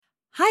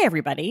Hi,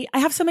 everybody. I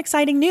have some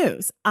exciting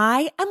news.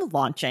 I am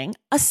launching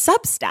a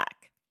Substack.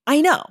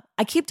 I know,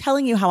 I keep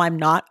telling you how I'm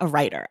not a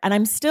writer, and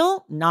I'm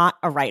still not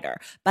a writer,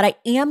 but I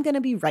am going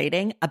to be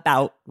writing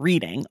about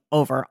reading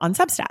over on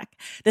Substack.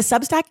 The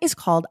Substack is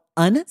called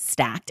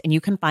Unstacked, and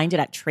you can find it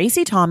at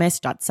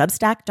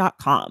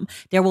traceythomas.substack.com.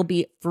 There will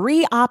be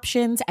free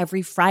options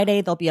every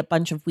Friday. There'll be a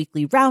bunch of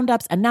weekly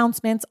roundups,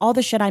 announcements, all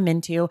the shit I'm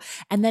into.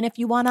 And then if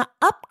you want to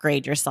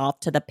upgrade yourself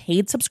to the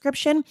paid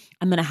subscription,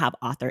 I'm going to have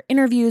author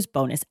interviews,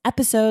 bonus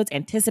episodes,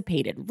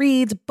 anticipated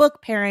reads,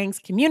 book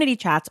pairings, community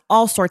chats,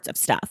 all sorts of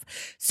stuff.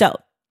 So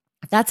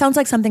if that sounds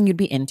like something you'd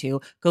be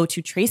into, go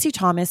to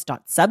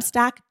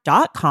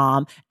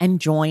traceythomas.substack.com and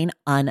join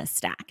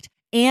Unstacked.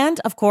 And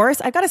of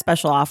course, I've got a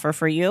special offer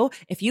for you.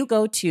 If you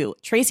go to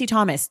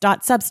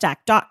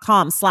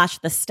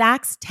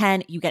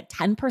traceythomas.substack.com/thestacks10, you get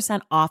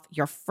 10% off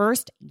your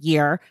first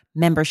year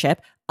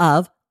membership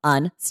of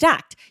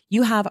Unstacked.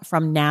 You have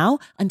from now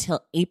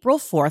until April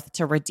 4th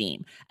to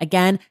redeem.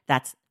 Again,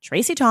 that's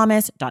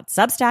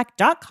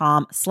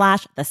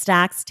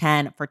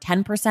traceythomas.substack.com/thestacks10 for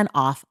 10%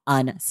 off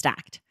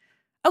Unstacked.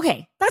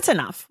 Okay, that's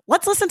enough.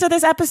 Let's listen to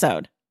this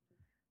episode.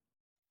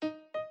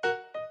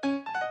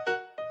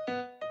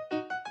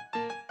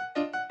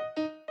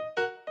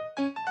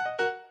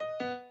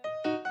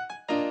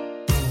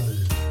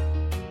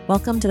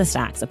 Welcome to The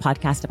Stacks, a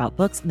podcast about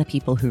books and the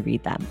people who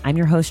read them. I'm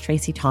your host,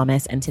 Tracey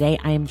Thomas, and today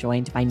I am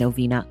joined by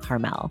Novena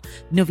Carmel.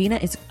 Novena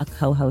is a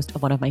co-host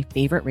of one of my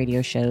favorite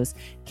radio shows,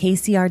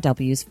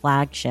 KCRW's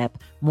flagship,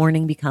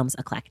 Morning Becomes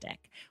Eclectic.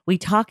 We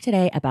talk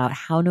today about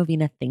how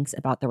Novena thinks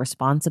about the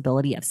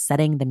responsibility of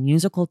setting the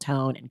musical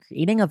tone and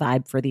creating a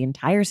vibe for the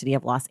entire city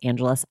of Los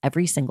Angeles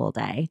every single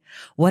day,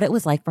 what it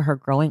was like for her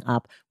growing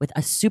up with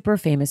a super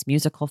famous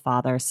musical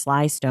father,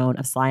 Sly Stone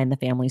of Sly and the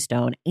Family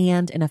Stone,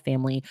 and in a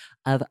family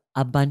of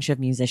a bunch of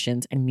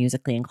musicians and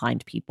musically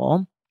inclined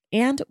people.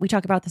 And we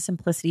talk about the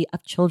simplicity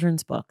of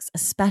children's books,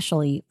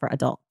 especially for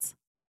adults.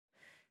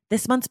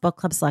 This month's book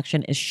club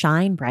selection is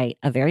Shine Bright,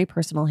 A Very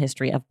Personal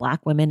History of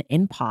Black Women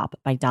in Pop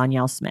by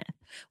Danielle Smith.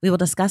 We will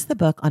discuss the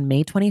book on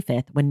May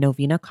 25th when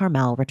Novena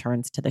Carmel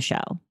returns to the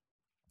show.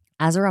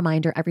 As a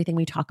reminder, everything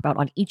we talk about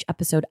on each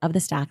episode of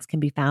The Stacks can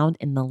be found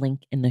in the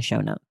link in the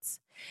show notes.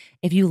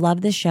 If you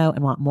love this show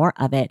and want more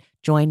of it,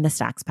 join the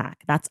Stacks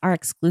Pack. That's our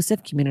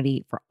exclusive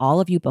community for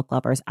all of you book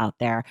lovers out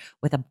there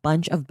with a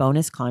bunch of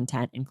bonus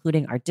content,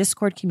 including our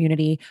Discord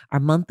community, our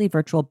monthly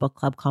virtual book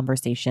club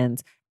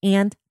conversations,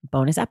 and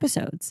bonus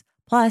episodes.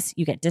 Plus,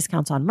 you get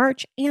discounts on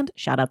merch and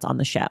shout-outs on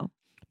the show.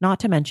 Not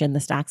to mention, The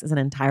Stacks is an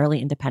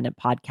entirely independent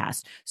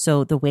podcast,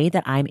 so the way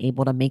that I'm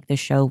able to make this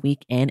show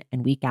week in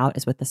and week out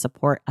is with the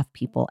support of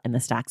people in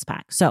the Stacks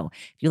Pack. So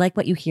if you like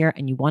what you hear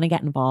and you want to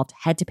get involved,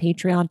 head to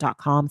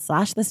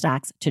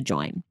patreon.com/thestacks to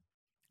join.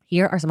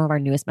 Here are some of our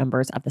newest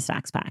members of the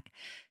Stacks Pack: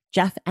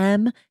 Jeff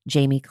M.,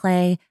 Jamie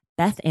Clay,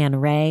 Beth Ann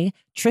Ray,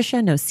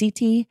 Trisha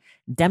Nositi,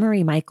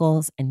 Demery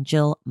Michaels, and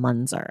Jill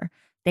Munzer.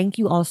 Thank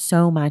you all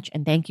so much,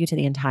 and thank you to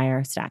the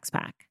entire Stacks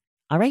Pack.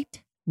 All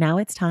right, now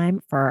it's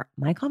time for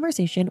my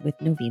conversation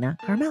with Novena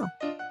Carmel.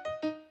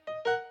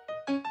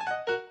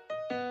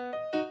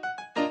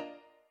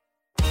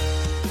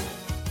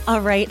 All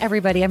right,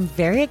 everybody, I'm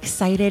very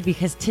excited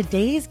because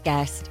today's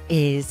guest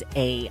is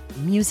a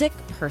music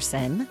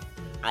person,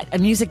 a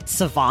music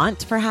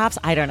savant, perhaps.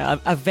 I don't know,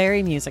 a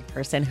very music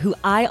person who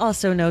I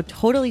also know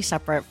totally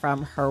separate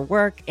from her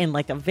work in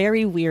like a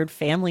very weird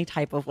family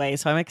type of way.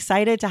 So I'm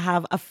excited to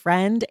have a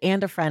friend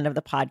and a friend of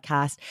the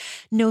podcast,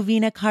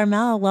 Novena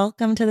Carmel.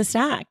 Welcome to The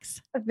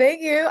Stacks.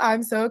 Thank you.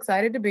 I'm so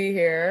excited to be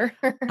here.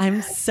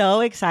 I'm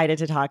so excited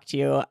to talk to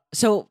you.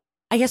 So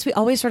I guess we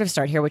always sort of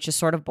start here, which is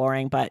sort of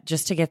boring, but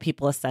just to give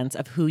people a sense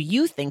of who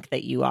you think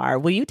that you are,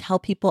 will you tell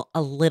people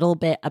a little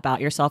bit about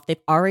yourself? They've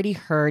already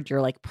heard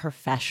your like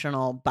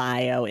professional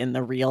bio in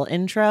the real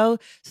intro.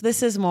 So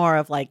this is more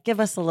of like, give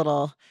us a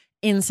little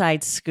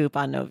inside scoop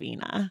on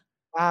Novena.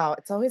 Wow.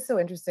 It's always so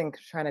interesting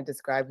trying to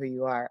describe who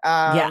you are.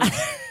 Yeah.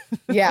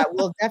 Yeah,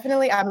 well,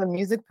 definitely I'm a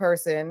music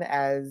person,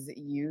 as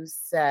you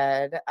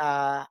said.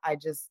 I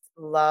just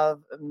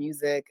love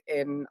music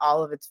in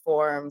all of its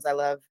forms. I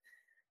love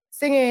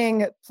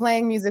singing,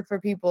 playing music for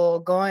people,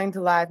 going to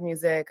live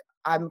music.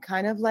 I'm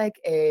kind of like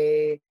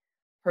a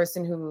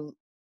person who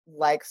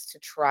likes to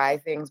try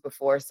things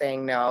before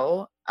saying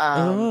no.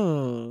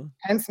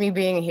 Hence me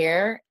being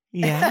here.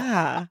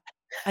 Yeah.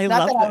 I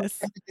Not love that this.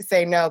 I'm to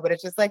say no, but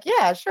it's just like,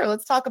 yeah, sure,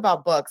 let's talk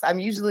about books. I'm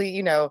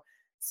usually,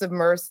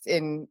 submersed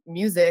in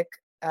music,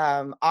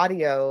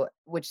 audio,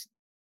 which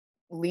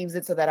leaves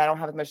it so that I don't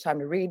have as much time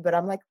to read. But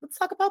I'm like, let's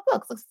talk about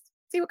books. Let's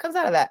see what comes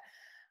out of that.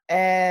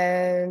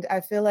 And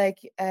I feel like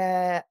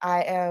I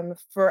am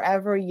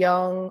forever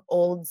young,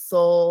 old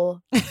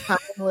soul,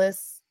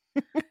 timeless.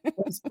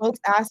 When folks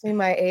ask me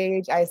my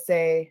age,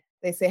 they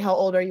say, how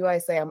old are you? I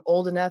say, I'm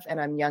old enough and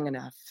I'm young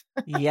enough.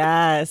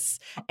 Yes.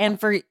 And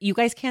for you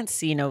guys can't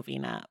see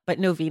Novena, but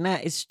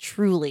Novena is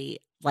truly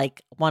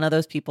like one of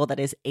those people that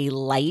is a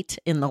light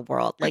in the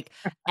world. Like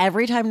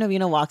every time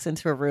Novena walks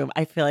into a room,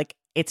 I feel like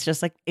it's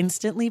just like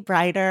instantly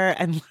brighter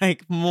and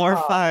like more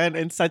fun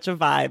and such a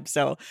vibe.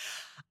 So,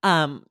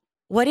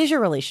 What is your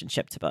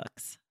relationship to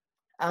books?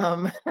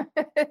 Um,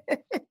 I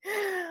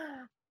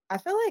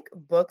feel like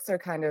books are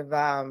kind of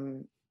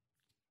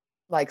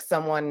like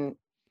someone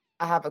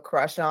I have a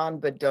crush on,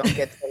 but don't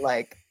get to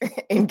like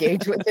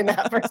engage with in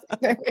that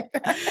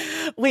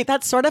person. Wait,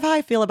 that's sort of how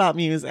I feel about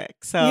music.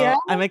 Yeah. So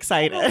I'm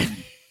excited.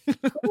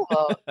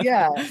 Cool.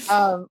 Yeah.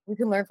 We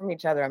can learn from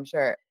each other, I'm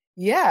sure.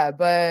 Yeah,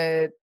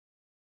 but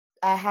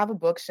I have a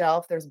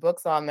bookshelf. There's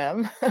books on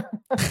them.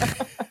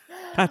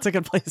 That's a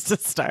good place to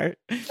start.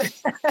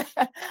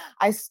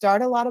 I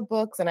start a lot of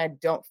books and I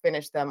don't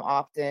finish them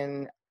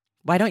often.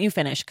 Why don't you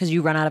finish? Because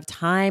you run out of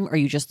time or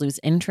you just lose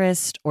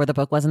interest or the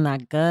book wasn't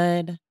that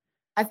good?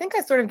 I think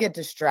I sort of get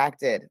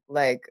distracted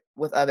like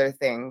with other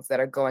things that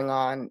are going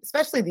on,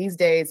 especially these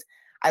days.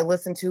 I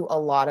listen to a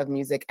lot of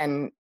music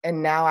and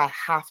now I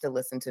have to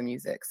listen to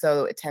music.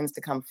 So it tends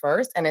to come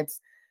first and it's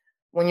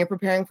when you're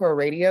preparing for a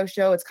radio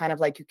show, it's kind of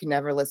like you can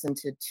never listen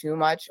to too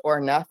much or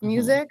enough Mhm.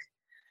 music,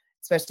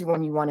 especially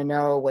when you want to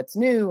know what's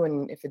new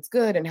and if it's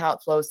good and how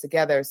it flows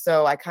together.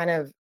 So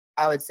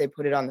I would say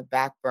put it on the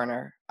back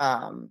burner.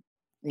 Can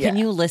Yeah.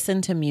 you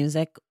listen to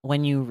music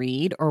when you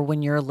read or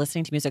when you're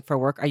listening to music for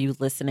work? Are you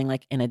listening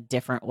like in a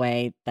different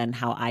way than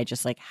how I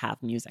just like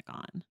have music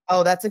on?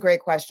 Oh, that's a great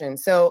question.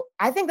 So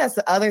I think that's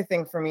the other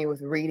thing for me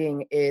with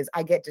reading is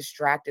I get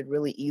distracted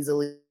really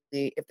easily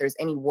if there's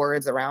any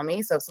words around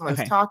me. So if someone's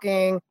Okay.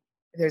 talking,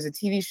 if there's a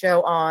TV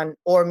show on,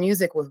 or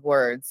music with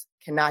words,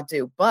 cannot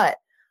do. But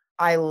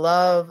I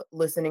love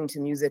listening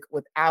to music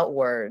without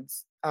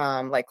words,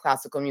 like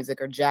classical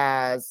music or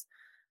jazz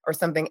or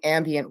something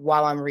ambient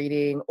while I'm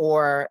reading,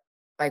 or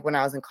like when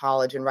I was in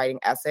college and writing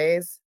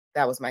essays,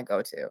 that was my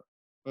go-to,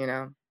 you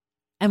know?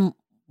 And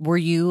were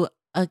you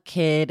a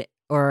kid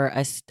or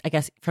I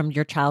guess from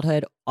your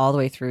childhood all the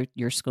way through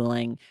your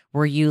schooling,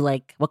 were you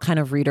like, what kind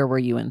of reader were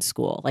you in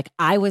school? Like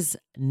I was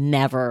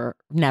never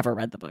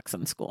read the books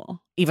in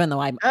school, even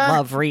though I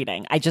love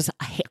reading. I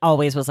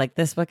always was like,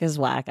 this book is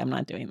whack. I'm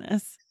not doing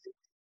this.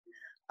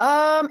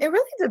 It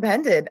really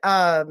depended.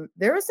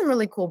 There were some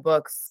really cool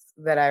books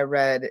that I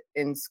read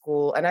in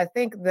school, and I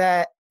think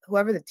that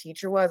whoever the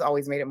teacher was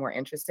always made it more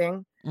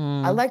interesting. I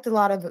Mm, liked a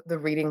lot of the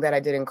reading that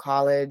I did in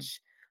college,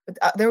 but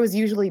there was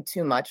usually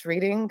too much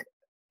reading.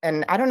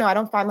 And I don't know, I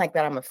don't find like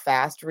that I'm a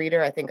fast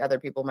reader. I think other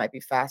people might be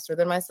faster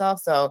than myself.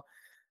 So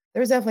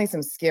there's definitely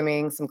some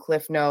skimming, some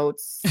cliff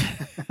notes,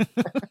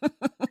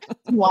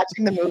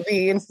 watching the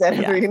movie instead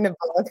of yeah, reading the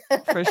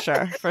book. for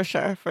sure. For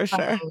sure. For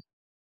sure.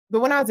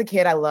 But when I was a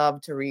kid, I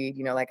loved to read,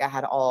 like I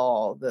had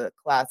all the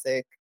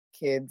classic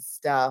kids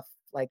stuff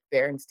like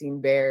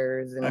Berenstain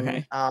Bears and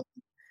Okay.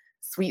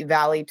 Sweet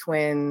Valley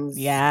Twins,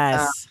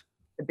 Yes.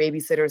 the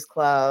Babysitter's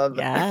Club.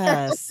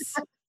 Yes.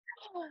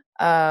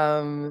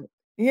 um,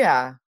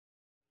 yeah.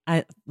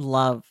 I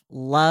love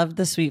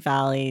the Sweet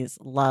Valleys,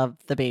 love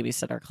the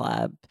Babysitter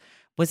Club.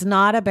 Was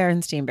not a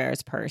Berenstain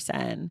Bears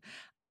person.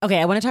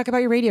 Okay, I want to talk about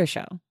your radio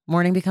show.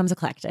 Morning Becomes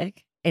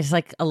Eclectic. It's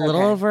like a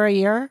little Okay. over a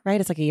year, right?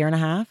 It's like a year and a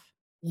half.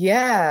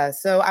 Yeah.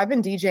 So I've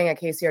been DJing at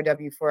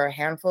KCRW for a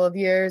handful of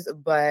years,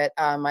 but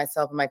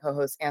myself and my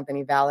co-host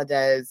Anthony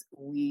Valadez,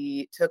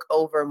 we took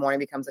over Morning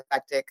Becomes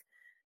Eclectic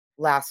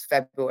last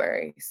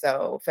February.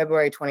 So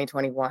February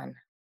 2021.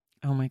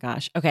 Oh my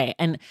gosh. Okay,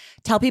 and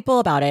tell people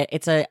about it.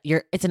 It's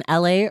an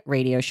LA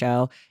radio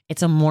show.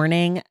 It's a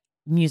morning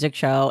music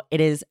show.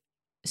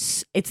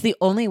 It's the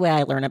only way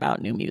I learn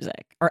about new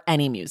music or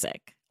any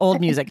music. Old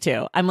music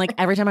too. I'm like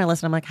every time I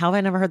listen I'm like how have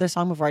I never heard this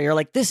song before? You're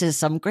like this is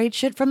some great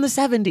shit from the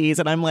 70s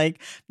and I'm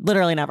like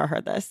literally never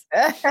heard this.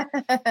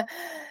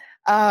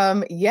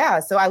 Yeah,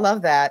 so I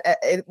love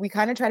that. We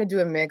kind of try to do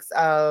a mix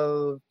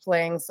of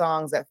playing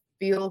songs that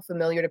feel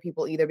familiar to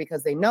people either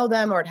because they know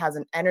them or it has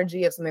an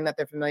energy of something that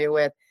they're familiar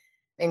with,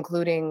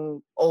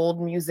 including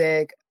old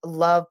music.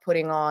 Love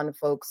putting on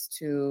folks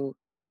to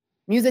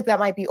music that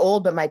might be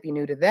old but might be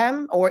new to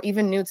them or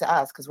even new to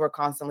us because we're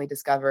constantly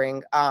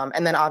discovering.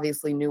 And then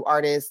obviously new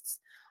artists,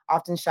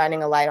 often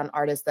shining a light on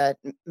artists that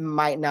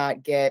might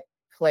not get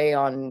play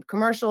on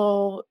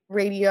commercial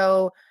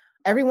radio.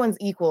 Everyone's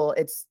equal.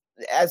 It's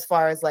as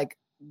far as like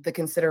the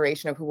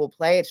consideration of who will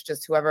play, it's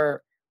just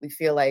whoever we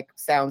feel like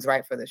sounds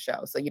right for the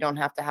show. So you don't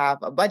have to have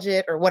a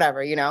budget or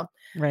whatever.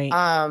 Right.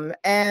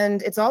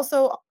 And it's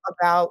also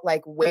about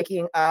like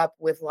waking up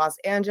with Los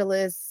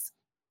Angeles,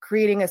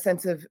 creating a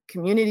sense of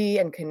community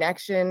and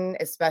connection,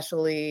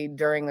 especially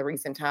during the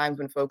recent times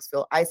when folks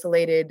feel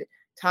isolated.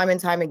 Time and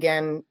time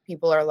again,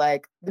 people are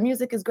like, the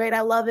music is great,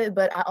 I love it,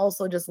 but I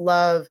also just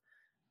love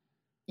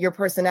your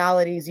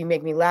personalities. You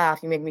make me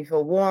laugh, you make me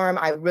feel warm.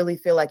 I really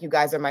feel like you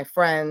guys are my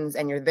friends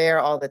and you're there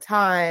all the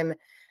time.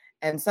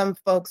 And some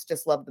folks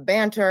just love the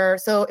banter.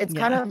 So it's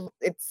kind Yeah. of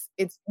it's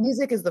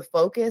music is the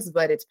focus,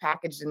 but it's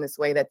packaged in this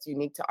way that's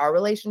unique to our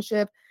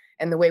relationship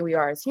and the way we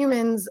are as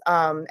humans.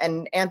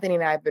 And Anthony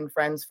and I have been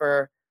friends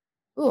for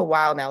a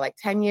while now, like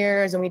 10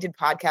 years, and we did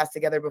podcasts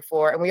together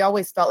before. And we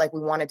always felt like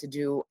we wanted to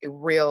do a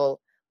real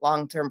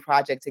long-term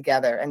project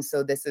together. And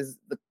so this is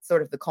the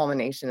sort of the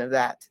culmination of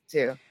that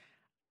too.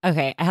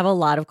 Okay, I have a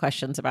lot of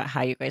questions about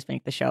how you guys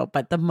make the show,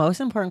 but the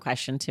most important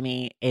question to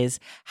me is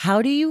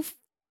how do you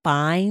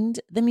find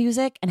the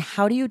music, and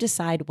how do you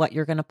decide what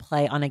you're going to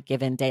play on a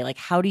given day? Like,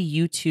 how do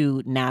you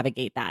two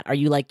navigate that? Are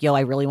you like, yo,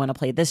 I really want to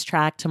play this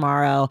track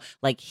tomorrow,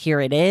 like here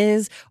it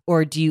is?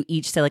 Or do you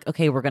each say like,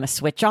 okay, we're going to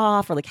switch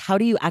off? Or like, how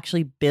do you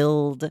actually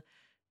build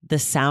the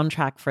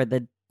soundtrack for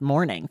the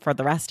morning for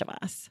the rest of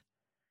us?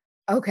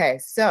 Okay,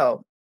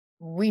 so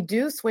we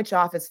do switch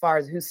off as far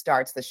as who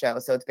starts the show.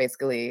 So it's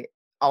basically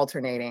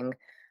alternating.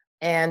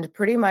 And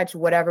pretty much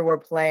whatever we're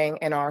playing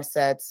in our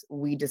sets,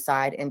 we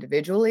decide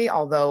individually,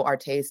 although our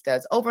taste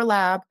does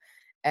overlap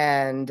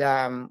and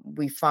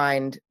we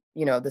find,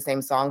 the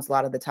same songs a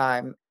lot of the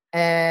time.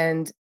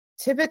 And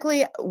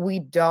typically we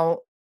don't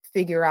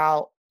figure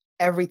out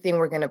everything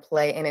we're going to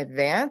play in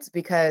advance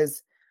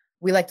because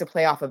we like to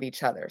play off of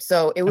each other.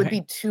 So it would Okay.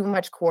 be too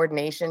much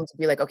coordination to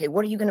be like, okay,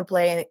 what are you going to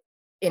play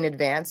in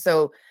advance?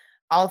 So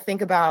I'll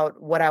think about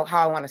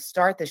how I want to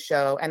start the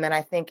show. And then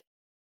I think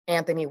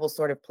Anthony will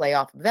sort of play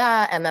off of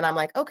that. And then I'm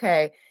like,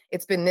 okay,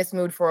 it's been this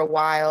mood for a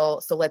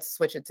while, so let's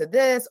switch it to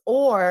this.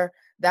 Or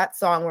that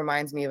song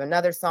reminds me of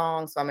another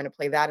song, so I'm going to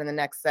play that in the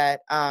next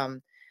set.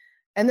 And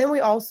then we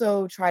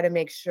also try to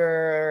make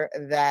sure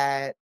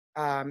that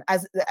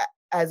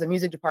as a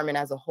music department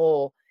as a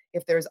whole,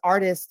 if there's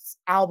artists,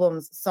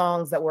 albums,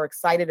 songs that we're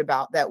excited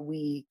about, that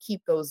we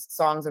keep those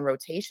songs in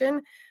rotation.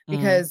 Mm,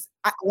 Because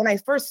when I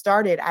first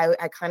started,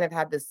 I kind of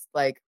had this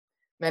like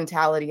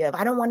mentality of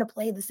I don't want to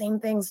play the same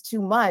things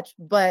too much,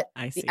 but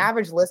I the see.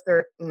 average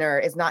listener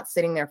is not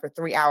sitting there for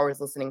 3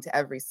 hours listening to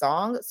every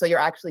song. So you're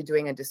actually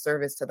doing a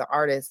disservice to the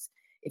artist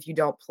if you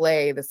don't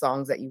play the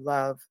songs that you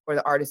love or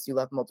the artists you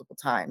love multiple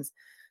times.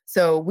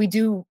 So we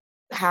do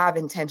have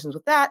intentions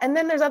with that. And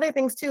then there's other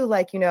things too,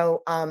 like,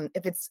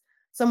 if it's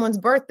someone's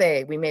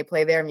birthday, we may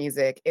play their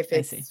music. If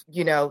I see.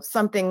 it's,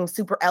 something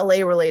super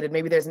LA related,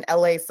 maybe there's an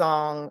LA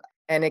song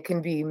and it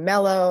can be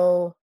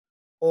mellow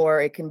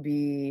or it can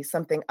be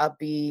something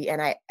upbeat.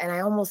 And I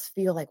almost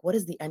feel like, what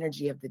is the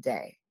energy of the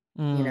day?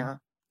 You Mm. know?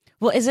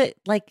 Well, is it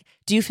like,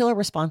 do you feel a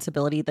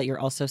responsibility that you're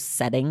also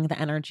setting the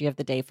energy of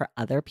the day for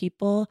other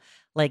people?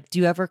 Like, do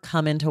you ever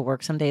come into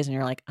work some days and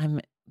you're like,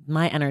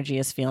 my energy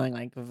is feeling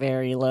like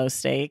very low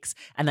stakes.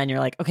 And then you're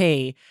like,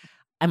 okay,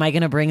 am I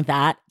going to bring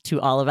that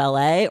to all of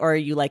LA? Or are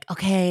you like,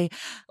 okay,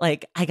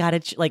 like I got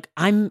to, like,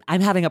 I'm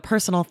having a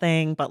personal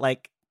thing, but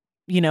like,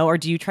 or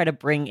do you try to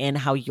bring in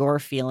how you're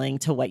feeling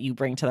to what you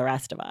bring to the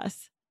rest of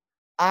us?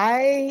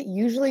 I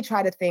usually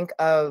try to think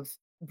of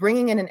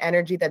bringing in an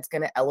energy that's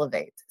going to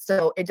elevate.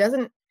 So it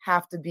doesn't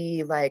have to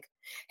be like,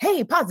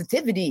 hey,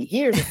 positivity,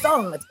 here's a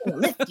song that's going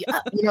to lift you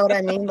up. You know what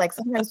I mean? Like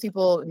sometimes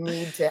people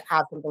need to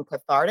have something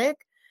cathartic,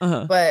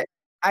 Uh-huh. but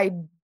I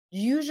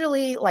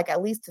usually, like,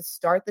 at least to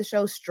start the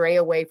show, stray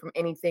away from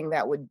anything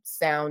that would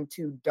sound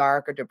too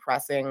dark or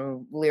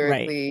depressing Right.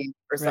 lyrically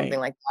or something Right.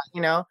 like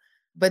that.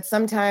 But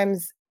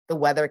sometimes the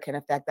weather can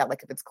affect that.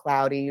 Like if it's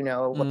cloudy,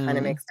 what kind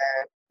of Mm, makes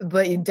sense.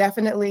 But you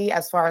definitely,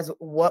 as far as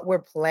what we're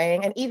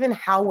playing and even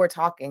how we're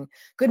talking,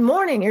 good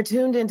morning, you're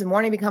tuned into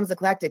Morning Becomes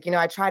Eclectic.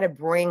 I try to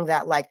bring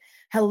that, like,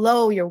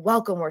 hello, you're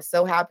welcome. We're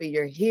so happy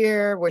you're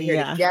here. We're here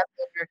yeah. together.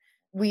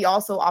 We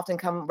also often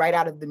come right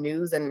out of the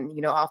news,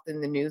 and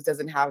often the news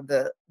doesn't have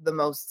the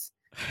most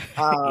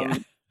Yeah.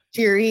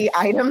 cheery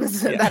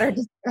items Yeah. that are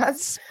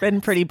discussed. It's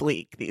been pretty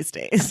bleak these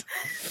days.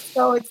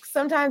 So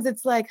sometimes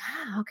it's like,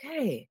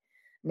 okay,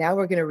 now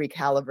we're gonna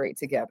recalibrate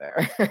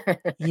together.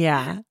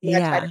 Yeah. I try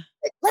to Yeah.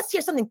 like, let's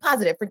hear something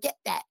positive. Forget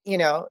that.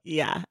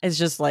 Yeah. It's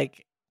just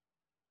like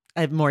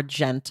a more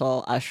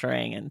gentle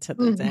ushering into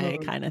the day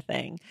Mhm, kind of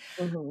thing.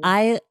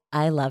 mhm,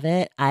 I love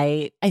it.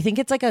 I think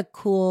it's like a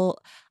cool,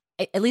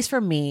 at least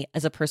for me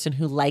as a person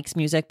who likes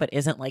music but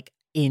isn't like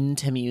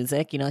into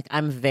music, like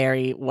I'm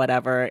very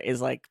whatever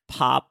is like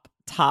pop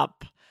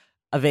top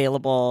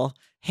available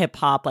hip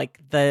hop, like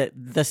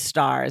the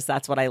stars,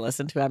 that's what I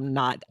listen to. I'm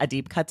not a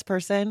deep cuts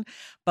person,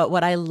 but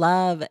what I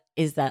love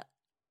is that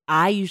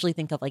I usually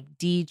think of like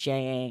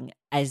DJing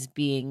as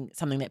being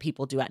something that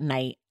people do at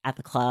night at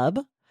the club.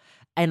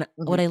 And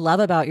what mhm. I love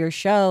about your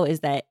show is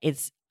that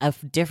it's a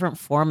different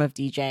form of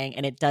DJing,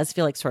 and it does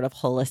feel like sort of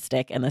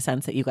holistic in the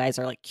sense that you guys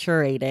are like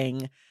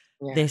curating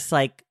Yeah. this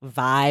like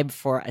vibe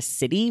for a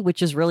city,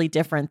 which is really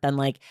different than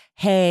like,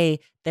 hey,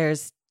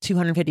 there's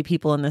 250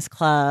 people in this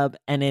club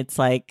and it's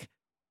like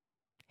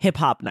hip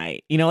hop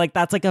night. Like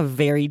that's like a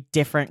very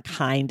different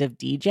kind of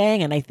DJing.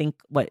 And I think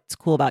what's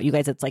cool about you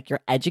guys, it's like you're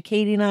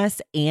educating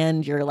us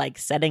and you're like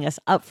setting us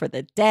up for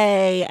the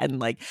day. And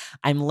like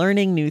I'm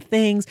learning new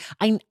things.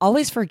 I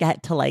always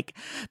forget to like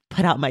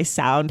put out my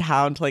sound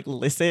hound to like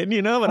listen,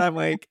 but I'm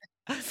like,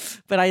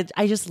 but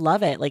I just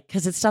love it. Like,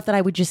 cause it's stuff that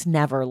I would just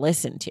never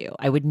listen to.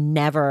 I would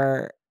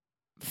never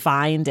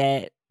find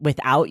it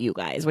without you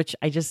guys, which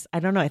I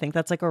don't know. I think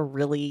that's like a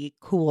really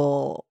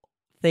cool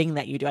thing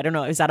that you do. I don't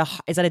know. Is that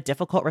a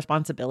difficult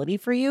responsibility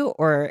for you,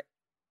 or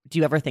do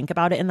you ever think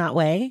about it in that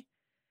way?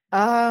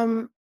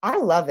 I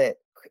love it.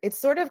 It's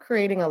sort of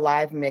creating a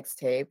live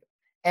mixtape,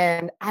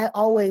 and I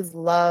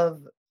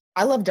love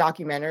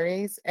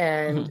documentaries,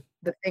 and Mhm.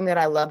 the thing that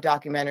I love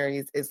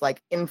documentaries is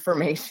like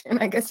information,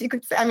 I guess you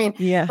could say. I mean,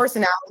 Yeah.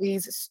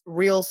 personalities,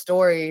 real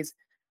stories,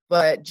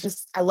 but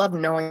just, I love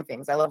knowing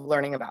things. I love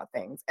learning about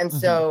things. And Mm-hmm.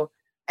 so,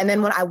 and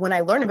then when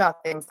I learn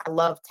about things, I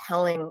love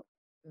telling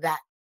that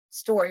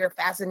story or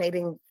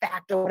fascinating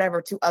fact or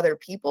whatever to other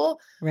people.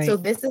 Right. So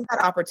this is that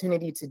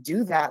opportunity to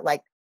do that,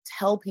 like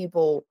tell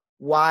people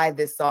why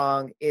this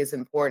song is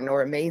important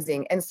or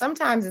amazing. And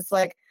sometimes it's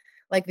like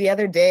the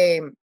other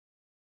day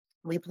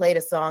we played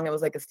a song, it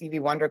was like a Stevie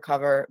Wonder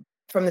cover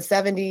from the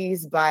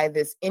 70s by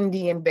this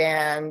Indian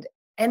band,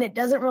 and it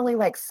doesn't really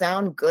like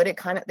sound good.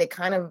 They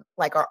kind of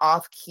like are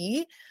off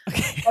key.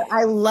 Okay. But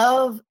I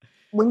love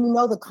when you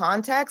know the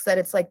context that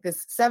it's like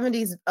this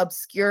 70s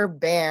obscure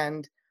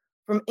band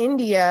from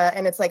India,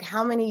 and it's like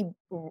how many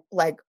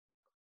like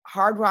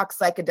hard rock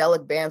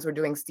psychedelic bands were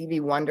doing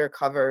Stevie Wonder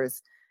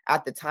covers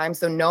at the time.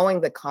 So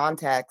knowing the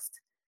context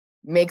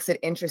makes it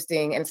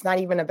interesting. And it's not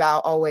even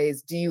about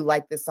always, do you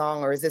like this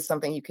song or is this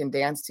something you can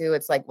dance to?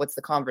 It's like, what's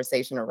the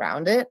conversation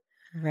around it?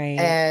 Right.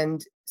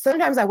 And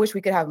sometimes I wish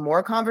we could have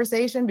more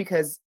conversation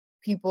because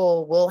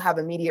people will have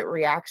immediate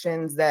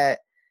reactions that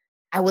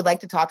I would like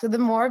to talk to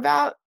them more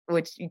about,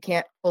 which you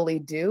can't fully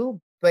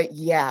do. But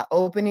yeah,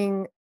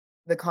 opening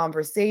the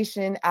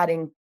conversation,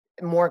 adding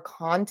more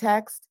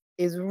context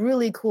is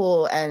really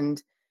cool.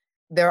 And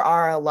there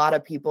are a lot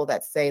of people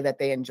that say that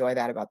they enjoy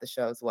that about the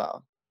show as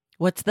well.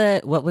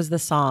 What was the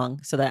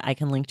song so that I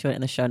can link to it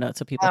in the show notes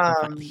so people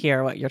can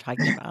hear what you're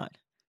talking about?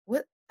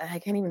 What I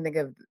can't even think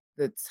of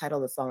the title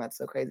of the song. That's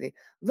so crazy.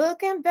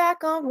 Looking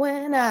back on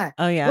when I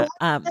was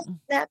a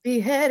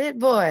snappy-headed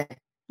boy.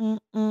 Yeah,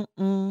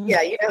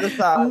 you know the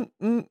song.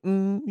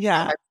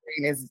 Yeah. My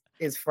brain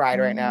is fried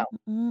right now.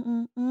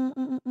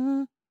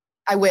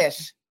 I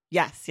wish.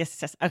 Yes.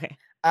 Okay.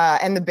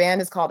 And the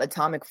band is called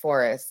Atomic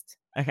Forest.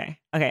 Okay.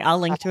 I'll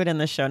link to it in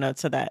the show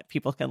notes so that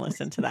people can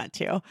listen to that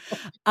too.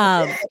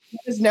 Let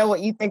us know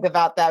what you think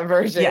about that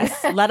version.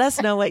 Yes. Let us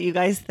know what you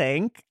guys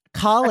think.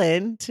 Call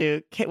in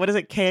to what is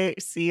it?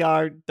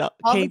 KCR. Don't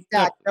call me.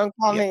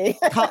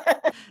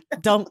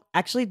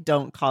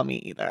 Don't call me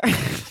either.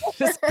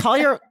 Just call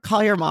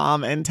your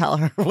mom and tell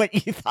her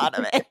what you thought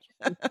of it.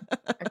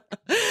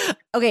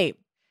 Okay.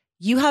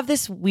 You have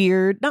this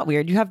you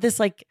have this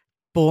like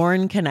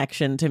born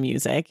connection to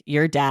music.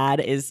 Your dad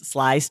is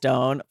Sly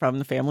Stone from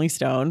the family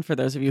Stone, for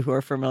those of you who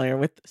are familiar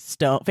with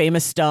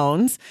famous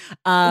Stones.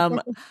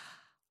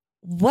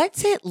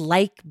 What's it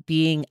like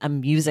being a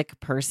music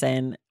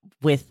person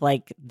with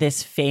like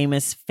this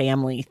famous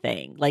family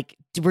thing? Like,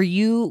 when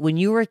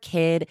you were a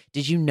kid,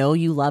 did you know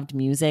you loved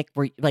music?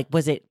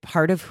 Was it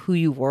part of who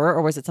you were,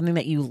 or was it something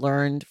that you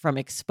learned from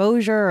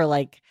exposure, or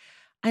like,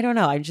 I don't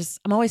know.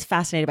 I'm always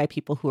fascinated by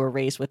people who are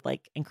raised with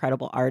like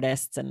incredible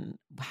artists and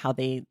how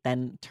they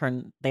then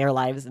turn their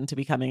lives into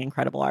becoming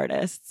incredible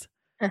artists.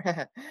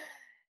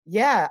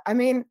 Yeah, I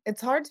mean,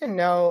 it's hard to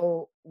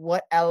know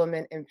what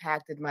element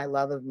impacted my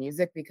love of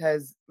music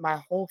because my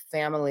whole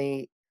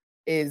family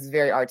is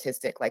very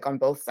artistic, like on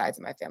both sides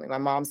of my family, my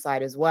mom's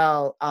side as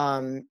well.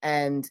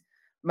 And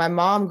my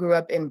mom grew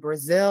up in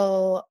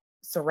Brazil,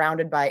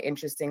 surrounded by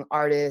interesting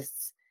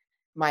artists.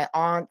 My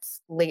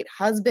aunt's late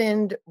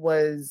husband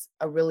was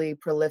a really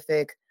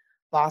prolific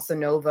bossa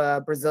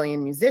nova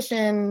Brazilian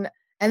musician.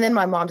 And then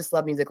my mom just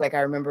loved music. Like I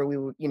remember we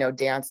would,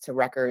 dance to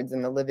records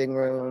in the living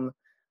room.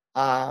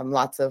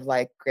 Lots of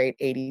like great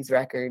 80s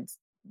records,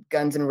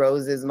 Guns N'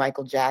 Roses,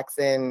 Michael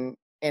Jackson,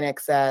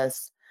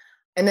 NXS.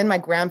 And then my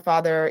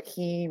grandfather,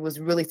 he was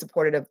really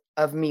supportive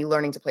of me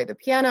learning to play the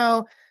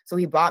piano. So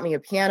he bought me a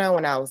piano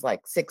when I was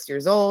like 6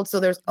 years old. So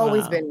there's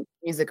always been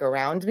music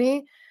around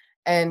me.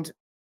 And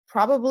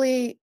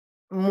probably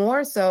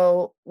more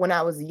so when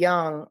I was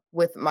young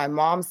with my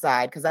mom's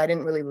side, because I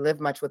didn't really live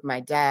much with my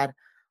dad.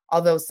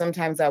 Although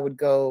sometimes I would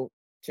go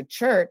to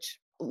church,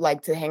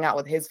 like to hang out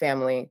with his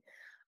family.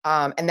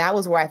 And that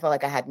was where I felt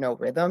like I had no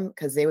rhythm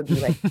because they would be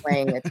like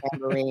playing a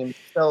tambourine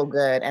so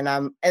good.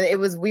 And it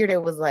was weird.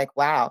 It was like,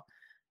 wow,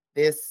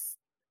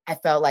 I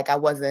felt like I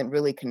wasn't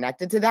really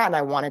connected to that. And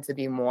I wanted to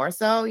be more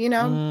so,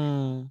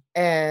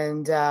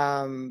 And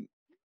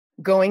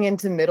going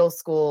into middle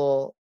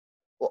school,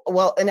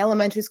 well, in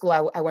elementary school,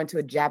 I went to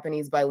a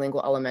Japanese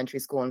bilingual elementary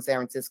school in San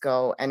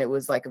Francisco. And it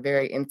was like a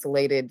very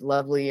insulated,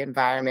 lovely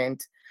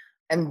environment.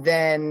 And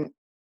then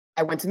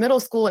I went to middle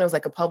school and it was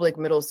like a public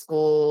middle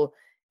school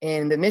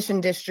in the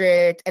Mission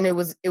District. And it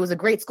was a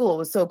great school. It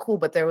was so cool,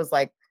 but there was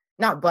like,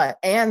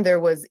 and there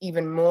was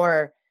even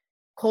more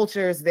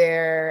cultures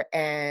there.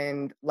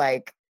 And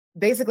like,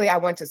 basically I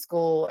went to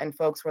school and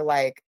folks were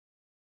like,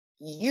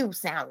 you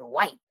sound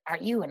white. Are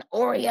you an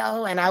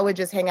Oreo? And I would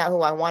just hang out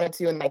who I wanted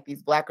to. And like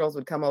these Black girls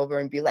would come over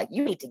and be like,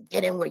 you need to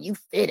get in where you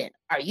fit in.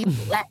 Are you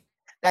Black?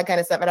 That kind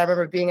of stuff. And I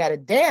remember being at a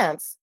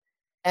dance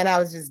and I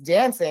was just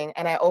dancing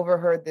and I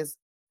overheard this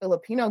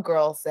Filipino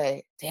girl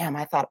say, damn,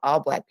 I thought all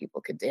Black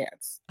people could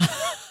dance.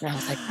 And I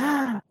was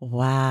like,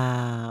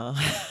 wow,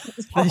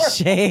 the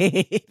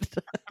shade.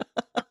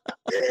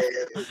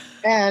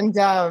 And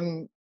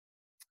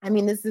I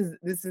mean, this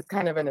is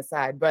kind of an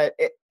aside, but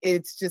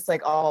it's just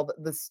like all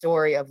the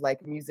story of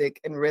like music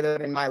and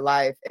rhythm in my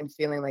life and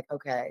feeling like,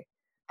 okay,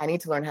 I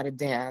need to learn how to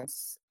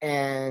dance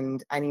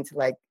and I need to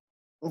like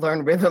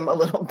learn rhythm a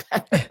little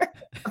better.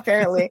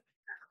 apparently.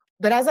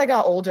 But as I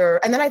got older,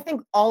 and then I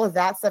think all of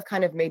that stuff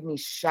kind of made me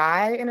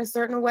shy in a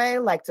certain way,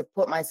 like to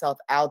put myself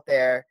out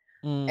there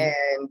Mm,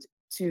 and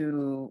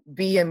to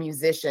be a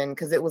musician.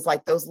 Cause it was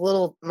like those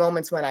little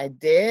moments when I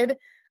did,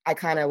 I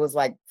kind of was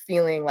like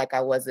feeling like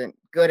I wasn't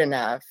good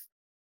enough.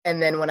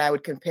 And then when I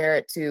would compare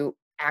it to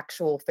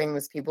actual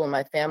famous people in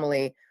my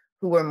family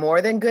who were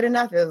more than good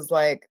enough, it was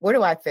like, where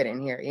do I fit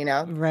in here? You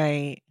know?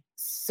 right.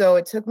 So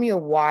it took me a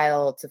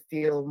while to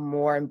feel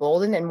more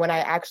emboldened. And when I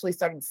actually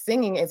started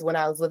singing is when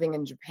I was living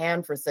in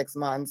Japan for 6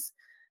 months.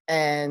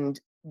 And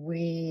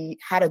we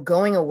had a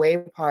going away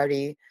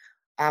party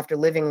after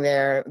living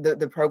there,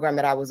 the program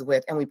that I was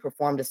with, and we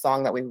performed a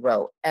song that we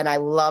wrote. And I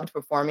loved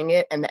performing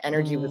it and the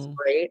energy was Mm,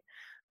 great.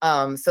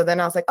 So then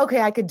I was like,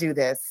 okay, I could do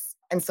this.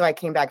 And so I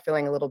came back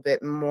feeling a little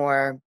bit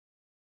more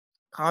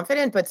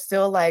confident, but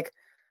still like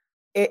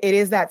it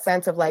is that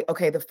sense of like,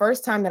 okay, the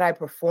first time that I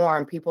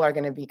perform, people are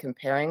going to be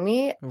comparing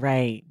me.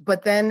 right.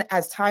 But then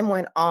as time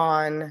went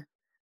on,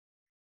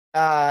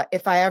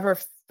 if I ever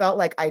felt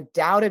like I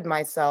doubted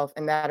myself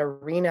in that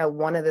arena,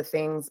 one of the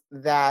things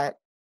that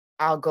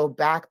I'll go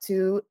back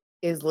to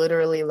is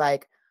literally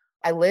like,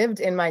 I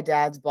lived in my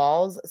dad's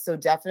balls. So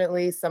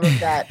definitely some of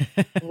that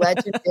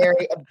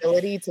legendary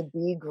ability to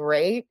be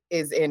great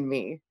is in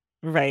me.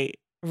 Right,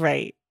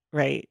 right,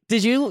 right.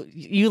 Did you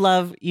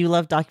love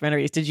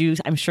documentaries? Did you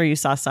I'm sure you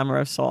saw Summer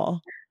of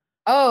Soul.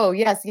 Oh,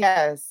 yes,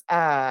 yes.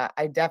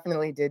 I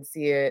definitely did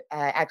see it.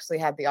 I actually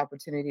had the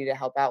opportunity to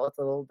help out with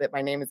a little bit.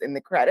 My name is in the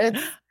credits.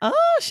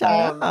 Oh,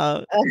 shout Um,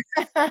 out.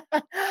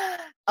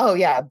 oh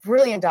yeah,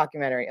 brilliant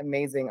documentary.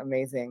 Amazing,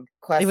 amazing.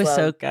 It was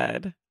so Questlove.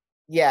 good.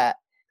 Yeah.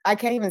 I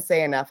can't even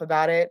say enough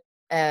about it.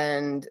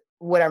 And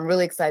what I'm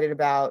really excited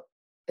about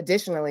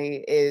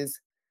additionally is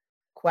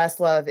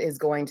Questlove is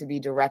going to be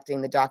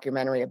directing the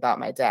documentary about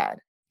my dad.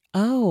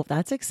 Oh,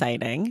 that's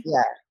exciting.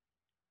 Yeah.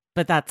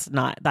 But that's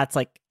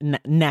like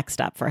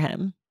next up for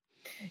him.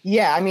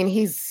 Yeah, I mean,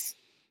 he's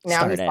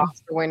Started.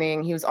 Oscar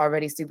winning. He was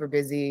already super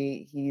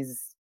busy.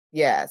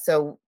 Yeah.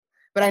 So,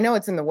 but I know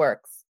it's in the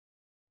works.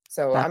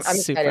 So That's I'm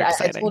super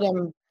excited. I told exciting.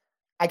 him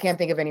I can't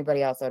think of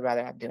anybody else I'd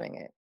rather have doing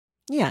it.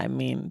 Yeah, I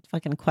mean,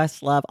 fucking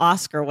Questlove,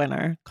 Oscar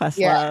winner, Yeah,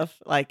 Questlove.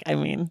 Like, I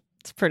mean,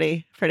 it's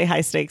pretty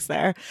high stakes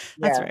there.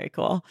 That's yeah. very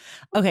cool.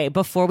 Okay,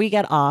 before we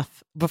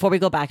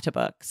go back to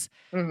books,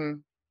 Hmm.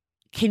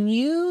 can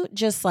you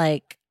just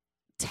like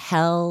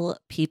tell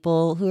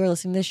people who are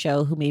listening to the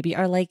show who maybe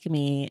are like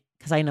me?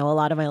 Because I know a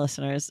lot of my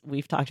listeners,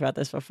 we've talked about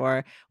this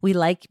before. We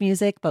like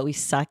music, but we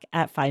suck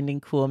at finding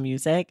cool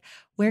music.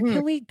 Where Hmm.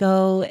 can we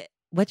go?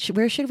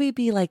 Where should we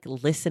be like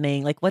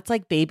listening? Like, what's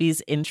like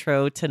baby's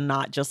intro to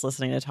not just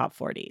listening to top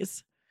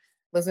 40s?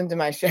 Listen to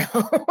my show.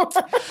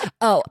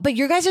 Oh, but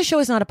your guys' show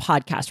is not a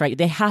podcast, right?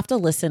 They have to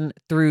listen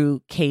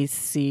through You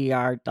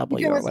KCRW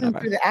can or listen whatever.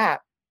 through the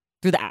app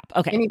Through the app.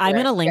 Okay. I'm going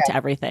anywhere. to link Yeah, to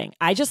everything.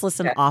 I just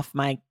listen yeah, off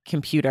my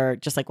computer,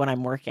 just like when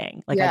I'm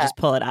working. Like I yeah. just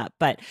pull it up.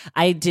 But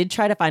I did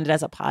try to find it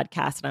as a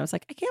podcast and I was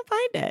like, I can't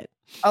find it.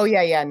 Oh,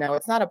 yeah, yeah. No,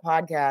 it's not a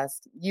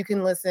podcast. You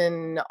can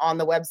listen on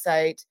the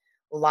website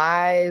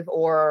live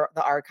or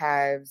the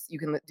archives. You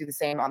can do the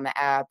same on the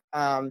app.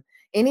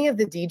 Any of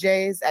the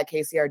DJs at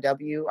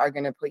KCRW are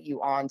going to put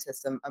you on to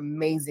some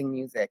amazing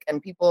music,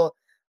 and people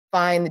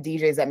find the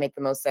DJs that make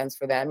the most sense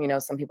for them. You know,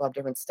 some people have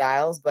different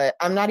styles, but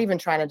I'm not even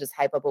trying to just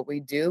hype up what we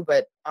do,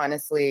 but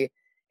honestly,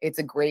 it's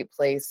a great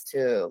place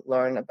to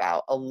learn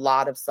about a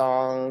lot of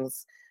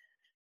songs.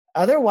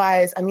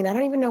 Otherwise, I mean, I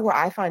don't even know where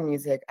I find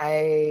music. Yeah,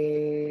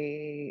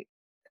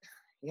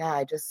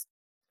 I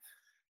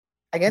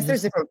You guess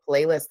there's just different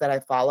playlists that I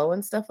follow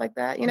and stuff like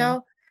that,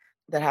 mm.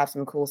 that have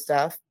some cool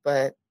stuff.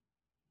 But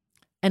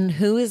And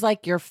who is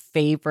like your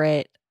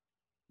favorite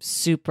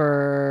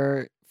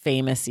super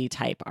famousy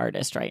type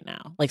artist right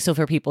now? Like, so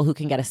for people who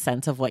can get a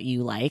sense of what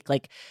you like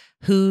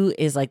who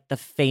is like the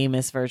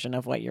famous version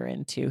of what you're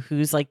into?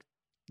 Who's like,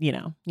 you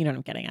know what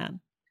I'm getting at?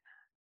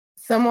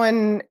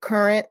 someone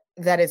current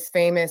that is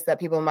famous that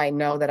people might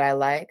know that I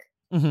like.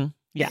 Hmm.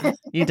 Yeah,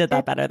 you did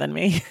that better than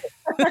me.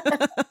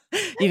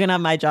 You can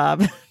have my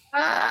job. Who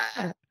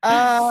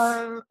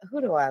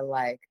do I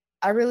like?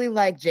 I really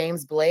like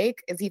James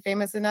Blake. Is he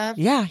famous enough?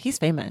 Yeah, he's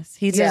famous.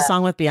 He did a Yeah.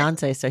 song with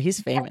Beyonce, so he's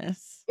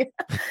famous.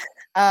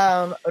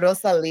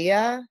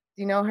 Rosalia.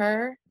 Do you know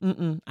her?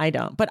 I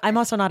don't, but I'm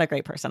also not a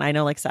great person. I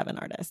know like 7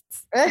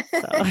 artists.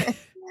 So,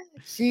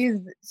 she's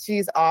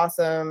she's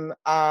awesome.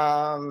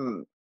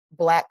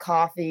 Black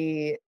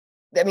Coffee.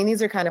 I mean,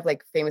 these are kind of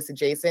like famous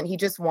adjacent. He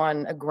just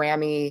won a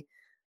Grammy.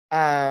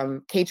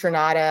 Kate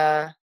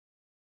Renata.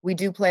 We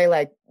do play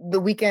like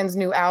the Weeknd's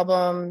new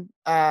album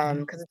yeah.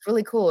 because it's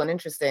really cool and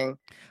interesting.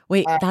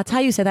 Wait, Uh, that's how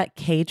you say that,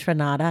 K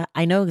Trinata?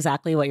 I know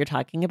exactly what you're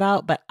talking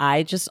about, but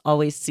I just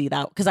always see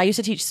that because I used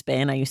to teach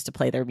spin. I used to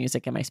play their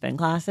music in my spin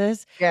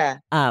classes. yeah,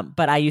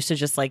 But I used to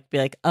just like be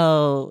like,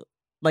 oh,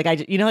 like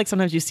like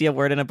sometimes you see a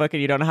word in a book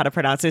and you don't know how to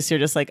pronounce it. So you're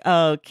just like,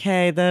 oh,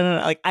 okay,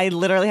 then like I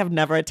literally have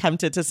never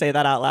attempted to say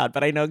that out loud,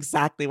 but I know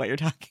exactly what you're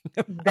talking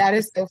about. that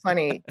is so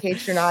funny.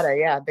 Kate Renata,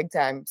 yeah, big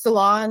time.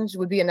 Solange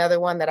would be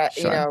another one that I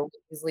Sure.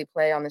 easily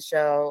play on the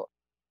show.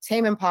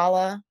 Tame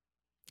Impala.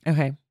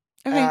 Okay.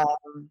 Okay.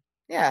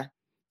 Yeah.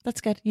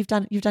 That's good. You've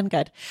done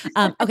good.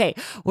 Okay.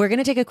 We're going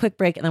to take a quick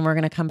break and then we're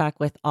going to come back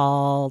with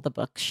all the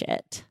book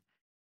shit.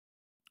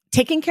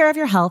 Taking care of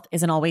your health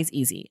isn't always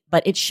easy,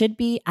 but it should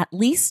be at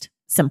least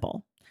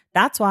simple.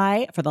 That's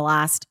why for the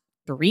last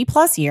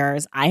 3+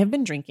 years, I have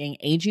been drinking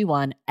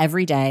AG1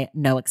 every day,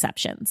 no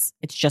exceptions.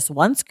 It's just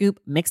 1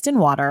 scoop mixed in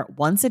water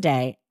once a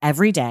day,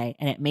 every day,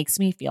 and it makes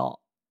me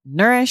feel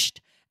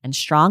nourished and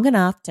strong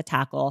enough to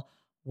tackle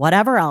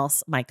whatever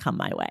else might come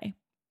my way.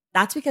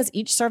 That's because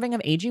each serving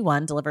of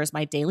AG1 delivers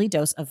my daily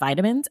dose of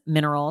vitamins,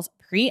 minerals,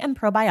 pre- and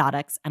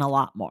probiotics, and a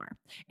lot more.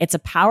 It's a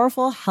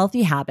powerful,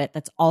 healthy habit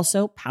that's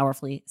also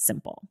powerfully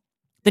simple.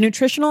 The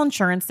nutritional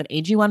insurance that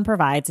AG1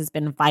 provides has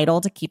been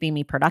vital to keeping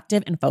me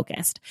productive and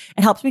focused.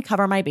 It helps me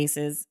cover my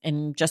bases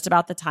in just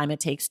about the time it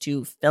takes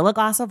to fill a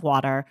glass of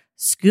water,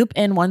 scoop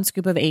in 1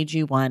 scoop of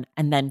AG1,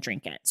 and then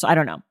drink it. So I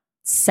don't know,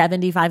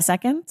 75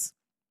 seconds?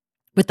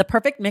 With the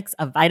perfect mix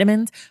of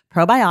vitamins,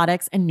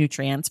 probiotics, and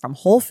nutrients from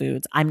Whole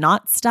Foods, I'm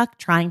not stuck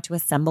trying to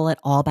assemble it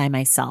all by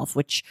myself,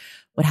 which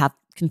would have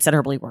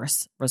considerably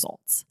worse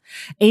results.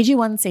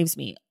 AG1 saves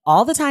me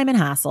all the time and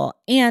hassle,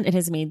 and it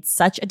has made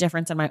such a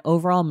difference in my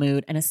overall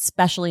mood and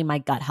especially my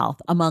gut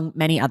health, among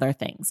many other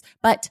things.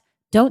 But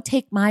don't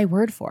take my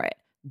word for it.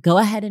 Go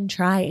ahead and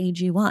try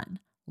AG1.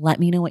 Let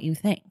me know what you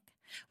think.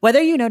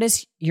 Whether you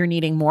notice you're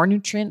needing more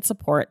nutrient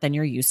support than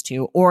you're used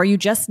to, or you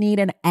just need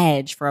an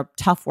edge for a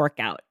tough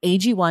workout,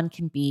 AG1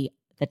 can be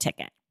the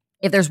ticket.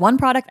 If there's one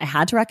product I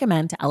had to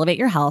recommend to elevate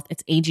your health,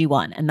 it's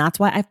AG1, and that's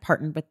why I've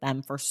partnered with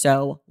them for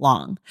so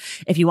long.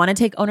 If you want to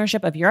take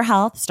ownership of your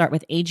health, start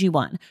with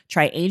AG1.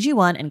 Try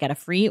AG1 and get a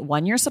free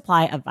 1-year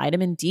supply of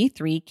vitamin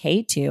D3,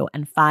 K2,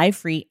 and 5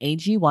 free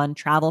AG1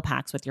 travel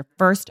packs with your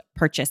first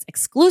purchase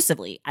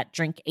exclusively at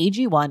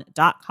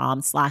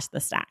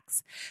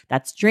drinkag1.com/thestacks.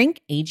 That's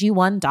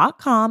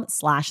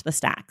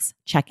drinkag1.com/thestacks.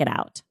 Check it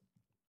out.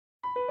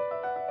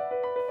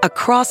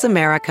 Across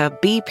America,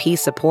 BP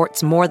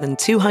supports more than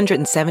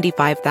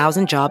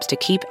 275,000 jobs to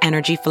keep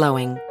energy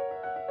flowing.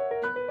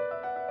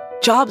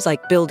 Jobs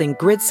like building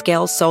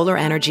grid-scale solar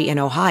energy in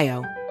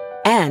Ohio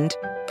and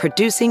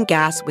producing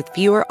gas with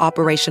fewer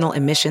operational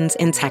emissions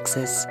in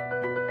Texas.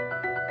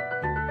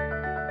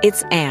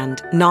 It's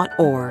and, not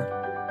or.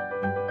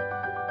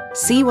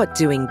 See what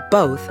doing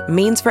both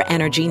means for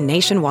energy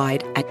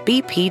nationwide at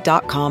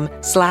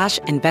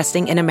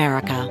bp.com/investing in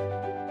America.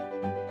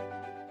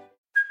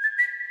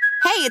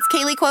 Hey, it's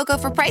Kaylee Cuoco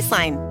for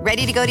Priceline.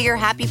 Ready to go to your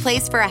happy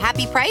place for a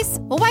happy price?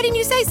 Well, why didn't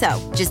you say so?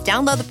 Just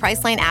download the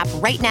Priceline app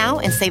right now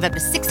and save up to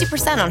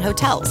 60% on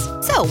hotels.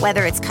 So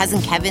whether it's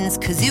Cousin Kevin's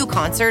Kazoo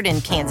Concert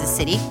in Kansas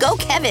City, go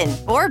Kevin,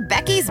 or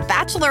Becky's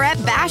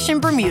Bachelorette Bash in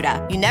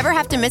Bermuda, you never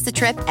have to miss a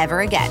trip ever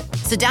again.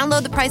 So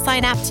download the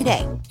Priceline app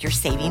today. Your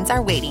savings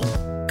are waiting.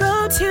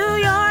 Go to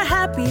your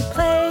happy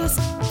place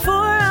for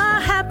a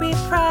happy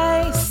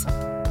price.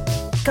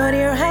 Go to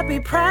your happy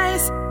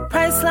price,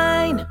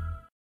 Priceline.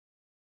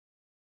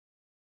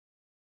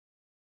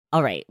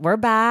 All right, we're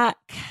back.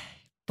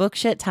 Book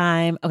shit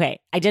time.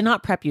 Okay, I did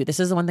not prep you. This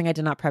is the one thing I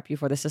did not prep you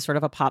for. This is sort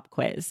of a pop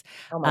quiz.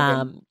 Oh my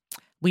goodness.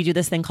 We do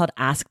this thing called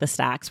Ask the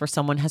Stacks where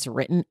someone has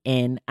written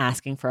in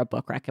asking for a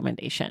book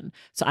recommendation.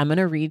 So I'm going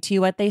to read to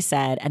you what they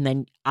said, and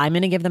then I'm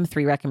going to give them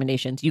 3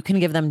 recommendations. You can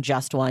give them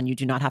just one. You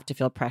do not have to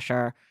feel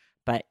pressure,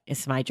 but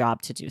it's my job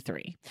to do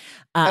 3.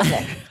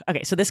 Okay.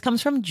 Okay, so this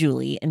comes from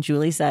Julie, and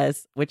Julie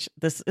says, which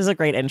this is a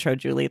great intro,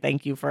 Julie.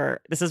 Thank you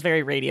for, this is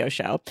very radio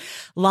show.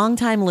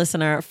 Longtime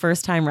listener,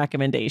 first time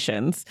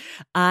recommendations.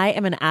 I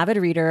am an avid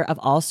reader of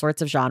all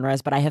sorts of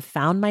genres, but I have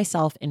found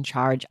myself in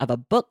charge of a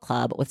book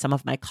club with some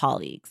of my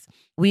colleagues.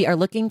 We are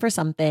looking for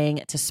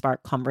something to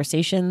spark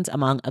conversations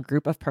among a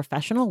group of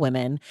professional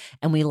women,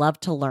 and we love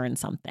to learn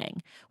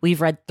something.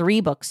 We've read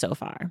 3 books so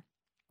far.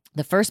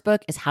 The first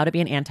book is How to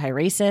Be an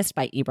Anti-Racist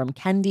by Ibram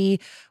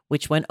Kendi,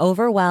 which went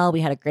over well.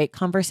 We had a great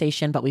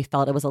conversation, but we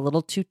felt it was a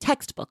little too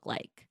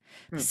textbook-like.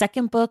 The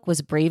second book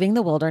was Braving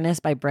the Wilderness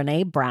by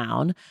Brené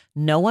Brown.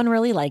 No one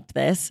really liked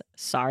this.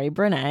 Sorry,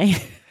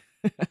 Brené.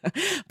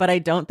 But I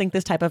don't think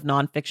this type of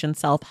nonfiction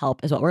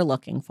self-help is what we're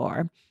looking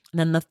for. And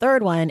then the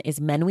third one is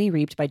Men We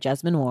Reaped by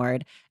Jesmyn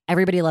Ward.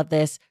 Everybody loved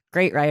this.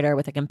 Great writer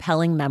with a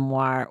compelling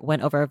memoir.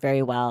 Went over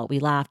very well. We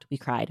laughed, we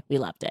cried, we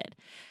loved it.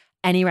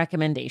 Any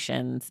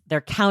recommendations?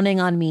 They're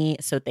counting on me,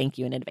 so thank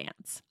you in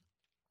advance.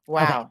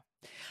 Wow.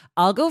 Okay.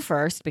 I'll go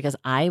first because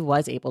I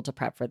was able to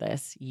prep for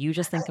this. You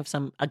just think of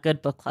a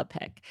good book club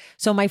pick.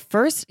 So my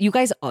first, you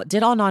guys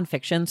did all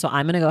nonfiction, so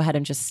I'm going to go ahead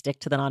and just stick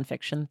to the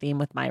nonfiction theme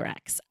with my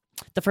recs.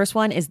 The first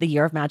one is The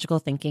Year of Magical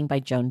Thinking by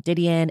Joan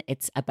Didion.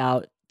 It's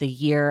about the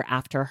year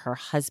after her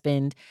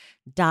husband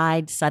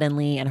died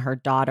suddenly and her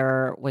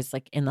daughter was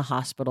like in the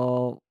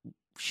hospital.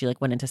 She like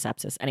went into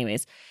sepsis.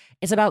 Anyways,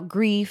 it's about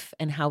grief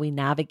and how we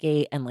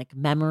navigate and like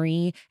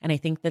memory. And I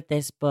think that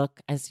this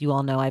book, as you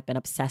all know, I've been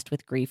obsessed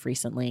with grief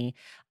recently.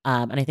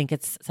 And I think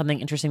it's something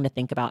interesting to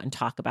think about and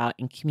talk about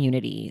in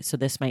community. So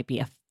this might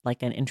be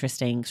like an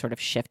interesting sort of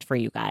shift for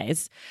you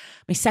guys.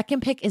 My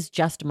second pick is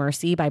Just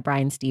Mercy by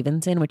Bryan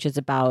Stevenson, which is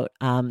about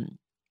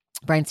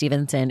Bryan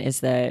Stevenson is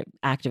the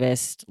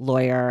activist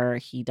lawyer.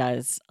 He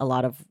does a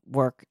lot of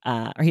work,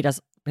 or he does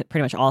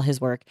pretty much all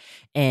his work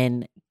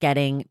in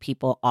getting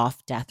people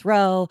off death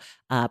row,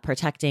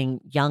 protecting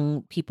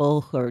young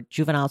people who are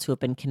juveniles who have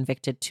been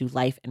convicted to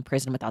life in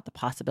prison without the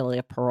possibility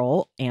of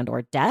parole and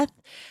or death.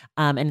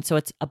 And so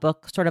it's a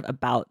book sort of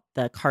about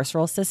the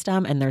carceral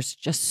system, and there's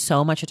just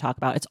so much to talk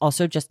about. It's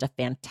also just a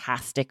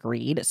fantastic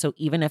read. So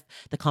even if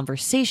the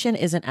conversation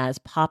isn't as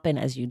poppin'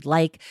 as you'd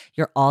like,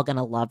 you're all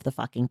gonna love the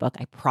fucking book.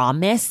 I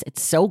promise.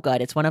 It's so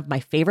good. It's one of my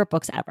favorite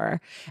books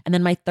ever. And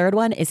then my third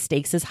one is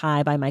Stakes is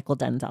High by Michael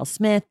Denzel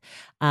Smith,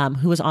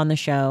 who was on the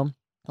show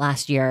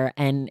last year.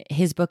 And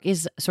his book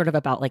is sort of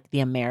about like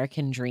the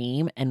American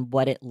dream and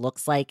what it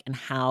looks like and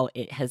how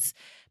it has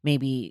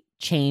maybe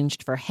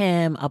changed for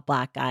him, a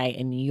Black guy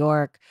in New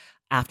York,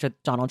 after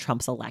Donald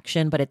Trump's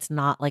election. But it's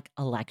not like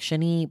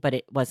election-y, but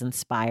it was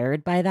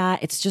inspired by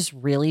that. It's just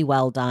really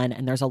well done.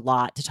 And there's a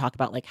lot to talk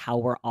about, like how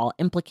we're all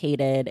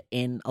implicated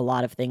in a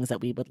lot of things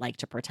that we would like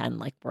to pretend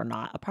like we're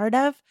not a part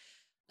of.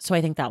 So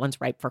I think that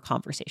one's ripe for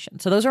conversation.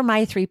 So those are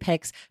my 3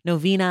 picks.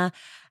 Novena,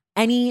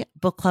 any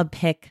book club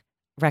pick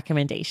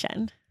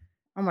recommendation?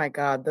 Oh my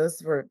God,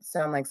 those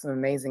sound like some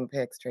amazing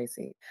picks,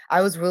 Tracy.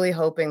 I was really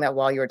hoping that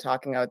while you were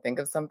talking, I would think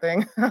of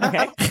something.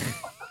 Okay.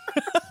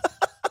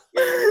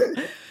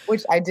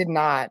 Which I did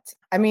not.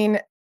 I mean,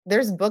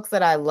 there's books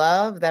that I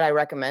love that I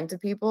recommend to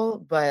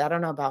people, but I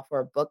don't know about for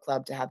a book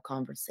club to have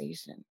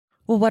conversation.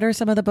 Well, what are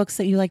some of the books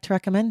that you like to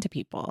recommend to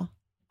people?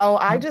 Oh,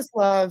 I just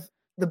love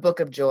The Book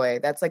of Joy.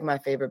 That's like my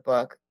favorite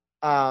book.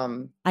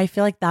 I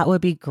feel like that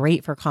would be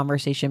great for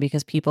conversation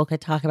because people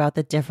could talk about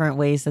the different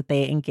ways that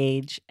they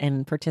engage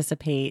and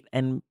participate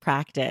and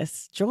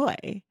practice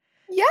joy.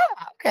 Yeah.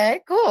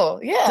 Okay, cool.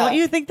 Yeah. Don't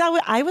you think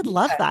that I would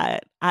love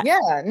that.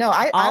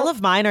 All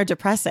of mine are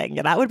depressing.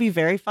 Yeah, that would be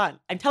very fun.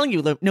 I'm telling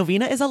you,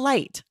 Novena is a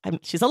light.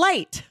 She's a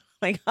light.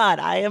 My God,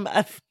 I am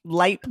a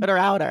light putter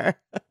outer.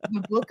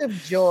 The Book of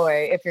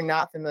Joy, if you're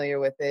not familiar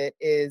with it,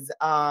 is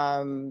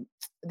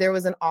there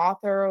was an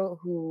author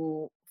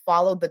who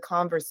followed the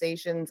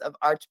conversations of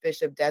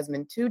Archbishop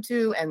Desmond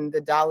Tutu and the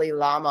Dalai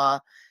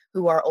Lama,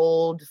 who are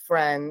old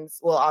friends.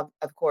 Well,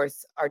 of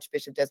course,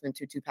 Archbishop Desmond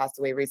Tutu passed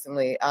away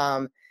recently.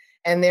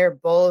 And they're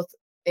both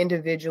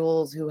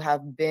individuals who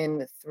have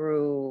been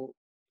through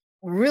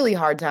really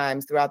hard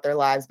times throughout their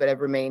lives, but have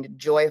remained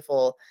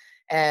joyful.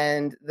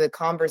 And the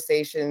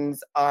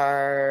conversations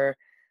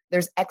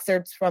there's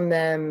excerpts from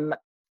them,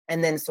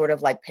 and then sort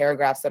of like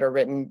paragraphs that are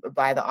written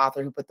by the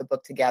author who put the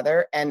book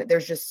together. And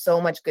there's just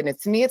so much goodness.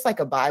 To me, it's like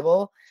a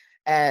Bible.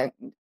 And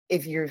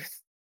if you're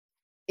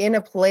in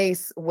a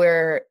place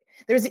where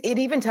it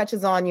even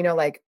touches on,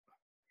 like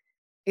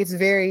it's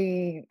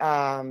very,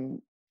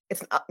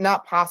 it's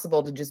not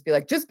possible to just be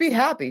like, just be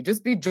happy,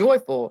 just be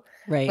joyful.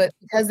 Right. But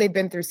because they've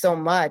been through so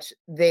much,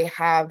 they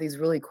have these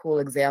really cool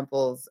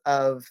examples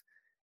of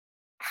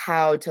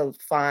how to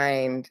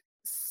find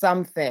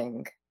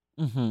something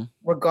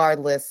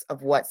regardless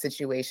of what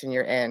situation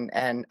you're in.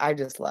 And I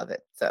just love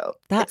it. So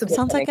that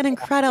sounds like an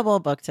incredible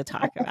book to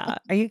talk about.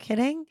 Are you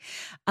kidding?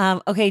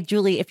 Okay,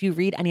 Julie, if you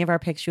read any of our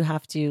picks, you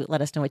have to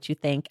let us know what you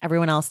think.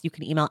 Everyone else, you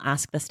can email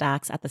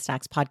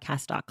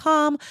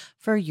askthestacks@thestackspodcast.com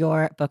for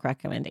your book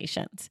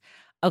recommendations.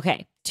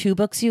 Okay, 2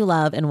 books you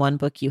love and 1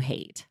 book you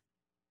hate.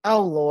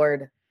 Oh,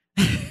 Lord.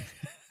 I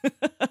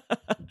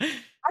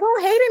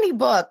don't hate any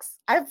books.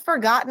 I've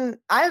forgotten.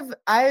 I've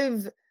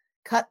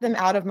cut them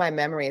out of my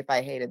memory if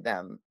I hated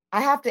them. I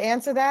have to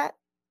answer that.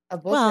 A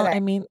book. Well, I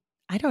mean,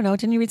 I don't know.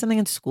 Didn't you read something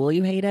in school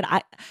you hated?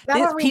 I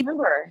don't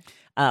remember.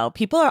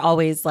 People are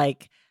always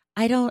like,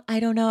 I don't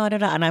know.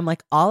 And I'm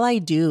like, all I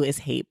do is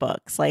hate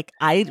books. Like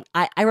I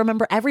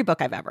remember every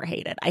book I've ever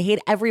hated. I hate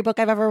every book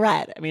I've ever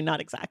read. I mean,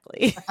 not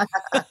exactly.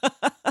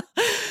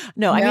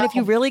 No, I mean, if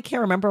you really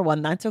can't remember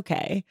one, that's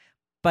okay.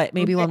 But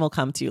maybe one will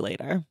come to you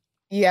later.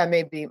 Yeah,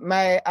 maybe.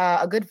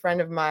 A good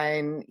friend of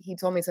mine, he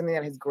told me something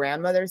that his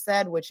grandmother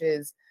said, which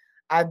is,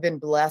 I've been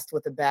blessed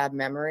with a bad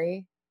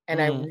memory.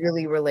 And I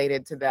really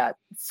related to that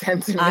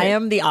sentiment. I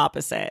am the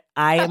opposite.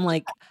 I am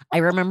like, I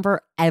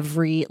remember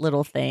every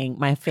little thing.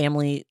 My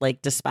family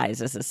like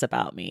despises this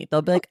about me.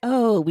 They'll be like,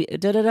 oh,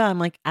 I'm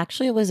like,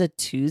 actually it was a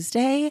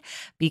Tuesday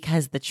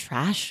because the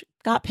trash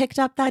got picked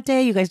up that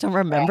day. You guys don't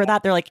remember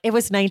that? They're like, it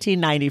was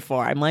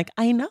 1994. I'm like,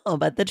 I know,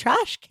 but the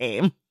trash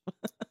came.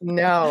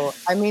 No,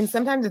 I mean,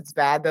 sometimes it's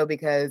bad though,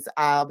 because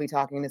I'll be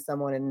talking to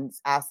someone and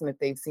ask them if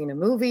they've seen a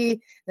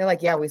movie. They're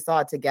like, yeah, we saw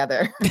it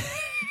together.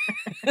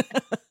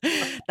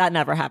 That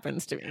never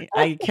happens to me.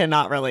 I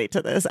cannot relate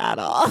to this at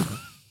all.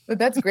 But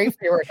that's great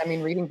for your work. I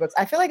mean, reading books.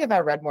 I feel like if I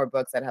read more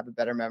books, I'd have a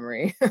better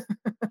memory.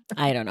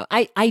 I don't know.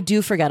 I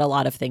do forget a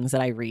lot of things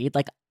that I read.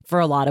 Like for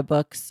a lot of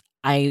books,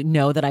 I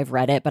know that I've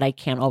read it, but I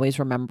can't always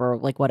remember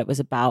like what it was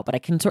about. But I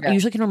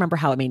usually can remember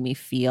how it made me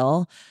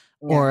feel,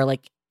 or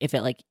like if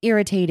it like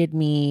irritated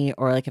me,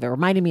 or like if it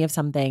reminded me of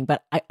something.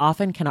 But I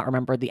often cannot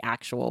remember the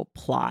actual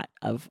plot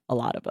of a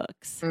lot of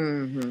books.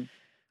 Mm-hmm.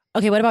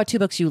 Okay, what about 2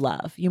 books you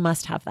love? You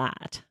must have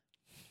that.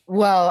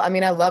 Well, I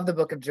mean, I love The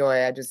Book of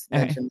Joy. I just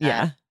mentioned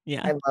that.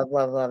 Yeah. I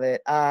love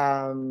it.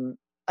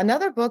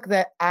 Another book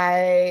that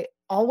I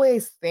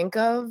always think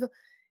of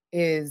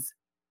is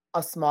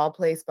A Small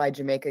Place by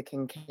Jamaica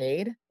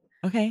Kincaid.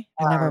 Okay.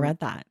 I've never Um, read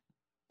that.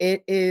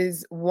 It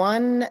is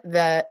one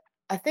that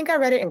I think I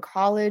read it in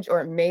college,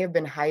 or it may have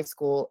been high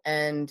school.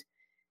 And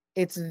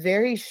it's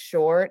very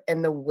short,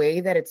 and the way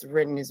that it's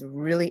written is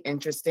really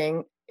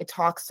interesting. It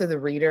talks to the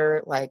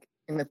reader like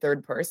in the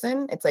third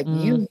person. It's like,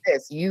 Mm, you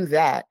this, you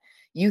that,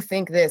 you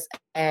think this.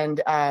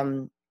 And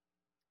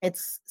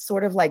it's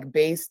sort of like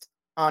based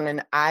on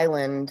an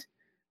island,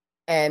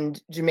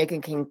 and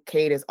Jamaican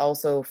Kincaid is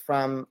also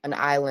from an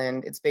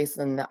island. It's based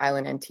on the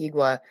island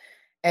Antigua,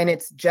 and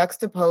it's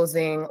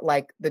juxtaposing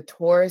like the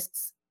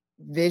tourist's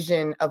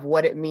vision of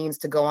what it means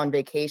to go on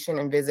vacation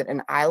and visit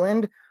an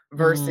island mm,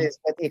 versus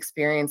what the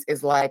experience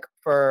is like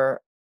for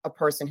a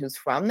person who's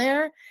from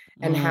there,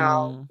 and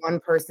how mm. one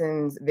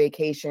person's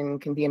vacation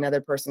can be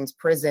another person's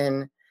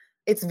prison.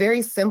 It's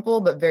very simple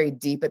but very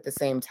deep at the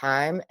same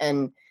time.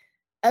 And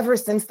ever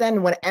since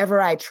then,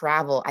 whenever I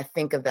travel, I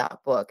think of that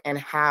book and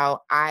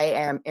how I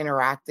am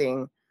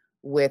interacting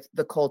with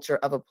the culture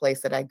of a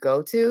place that I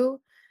go to,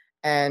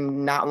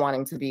 and not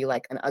wanting to be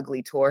like an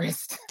ugly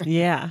tourist.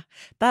 Yeah.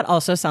 That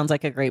also sounds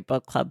like a great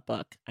book club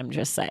book. I'm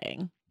just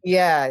saying.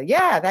 Yeah,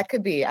 that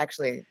could be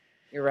actually.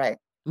 You're right.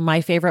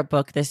 My favorite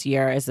book this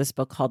year is this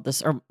book called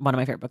this, or one of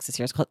my favorite books this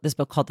year is called this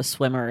book called The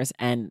Swimmers.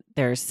 And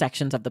there's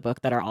sections of the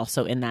book that are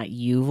also in that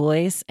you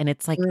voice. And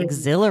it's like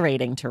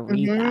exhilarating to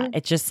read that. Mm-hmm.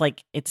 It's just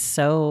like, it's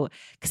so,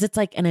 because it's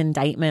like an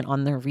indictment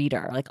on the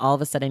reader. Like all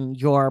of a sudden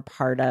you're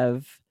part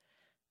of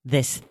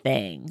this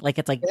thing. Like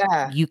it's like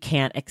Yeah, you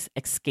can't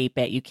escape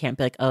it. You can't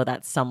be like, oh,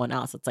 that's someone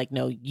else. It's like,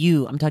 no,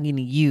 you, I'm talking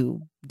to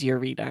you, dear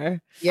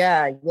reader.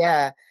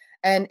 yeah.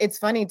 And it's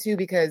funny too,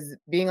 because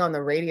being on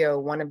the radio,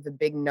 one of the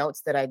big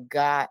notes that I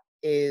got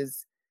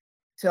is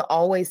to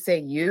always say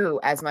you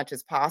as much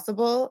as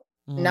possible.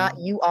 Not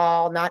Mm. you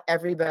all, not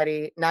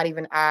everybody, not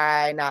even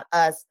I, not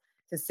us,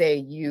 to say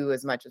you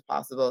as much as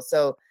possible.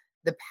 So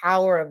the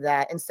power of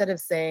that, instead of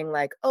saying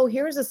like, oh,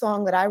 here's a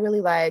song that I really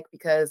like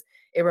because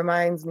it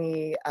reminds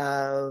me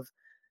of,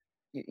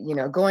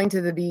 going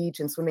to the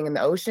beach and swimming in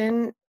the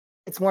ocean,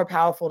 it's more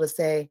powerful to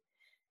say,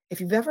 if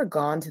you've ever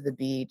gone to the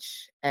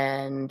beach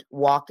and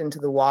walked into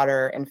the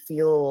water and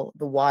feel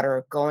the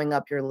water going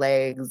up your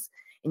legs,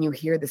 and you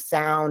hear the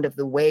sound of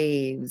the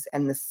waves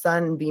and the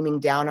sun beaming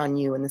down on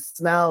you and the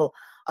smell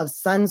of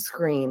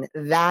sunscreen,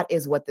 that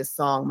is what this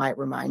song might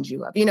remind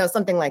you of.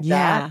 Something like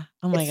that. Yeah.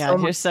 Oh my It's so gosh, you're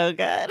much. so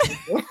good.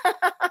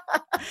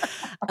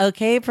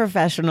 Okay,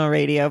 professional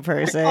radio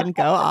person,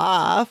 go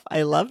off.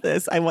 I love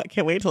this.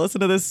 Can't wait to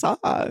listen to this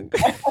song.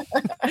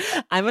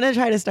 I'm going to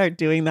try to start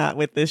doing that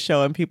with this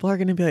show, and people are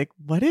going to be like,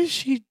 what is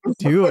she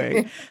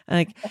doing?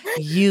 Like,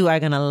 you are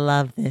going to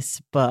love this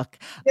book.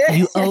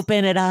 You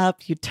open it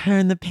up, you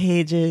turn the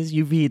pages,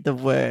 you read the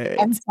words.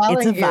 I'm It's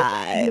telling a you,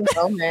 vibe. in the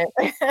moment.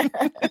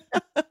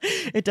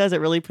 It does.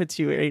 It really puts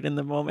you right in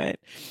the moment.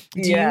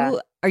 Yeah.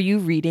 Are you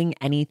reading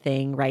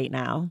anything right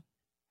now?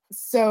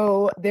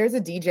 So there's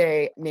a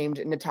DJ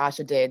named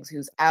Natasha Diggs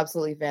who's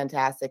absolutely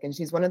fantastic. And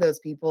she's one of those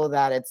people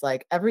that it's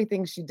like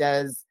everything she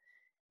does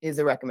is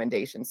a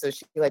recommendation. So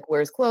she like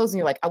wears clothes and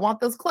you're like, I want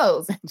those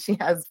clothes. And she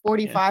has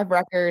 45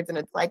 records and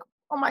it's like,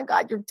 oh my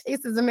God, your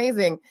taste is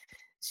amazing.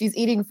 She's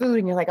eating food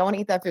and you're like, I want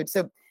to eat that food.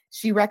 So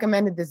she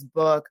recommended this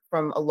book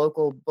from a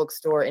local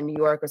bookstore in New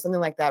York or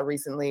something like that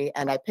recently.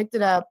 And I picked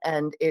it up,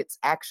 and it's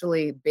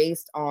actually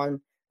based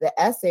on the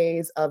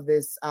essays of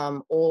this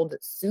old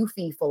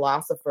Sufi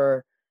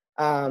philosopher.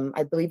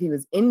 I believe he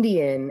was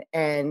Indian,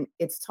 and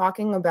it's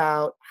talking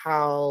about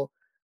how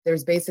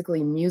there's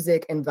basically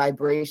music and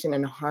vibration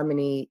and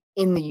harmony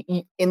in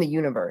the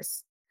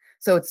universe.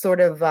 So it's sort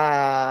of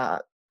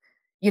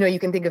you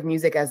can think of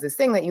music as this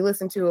thing that you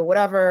listen to or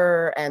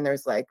whatever, and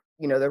there's like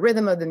the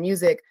rhythm of the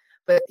music,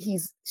 but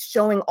he's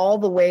showing all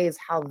the ways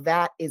how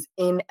that is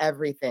in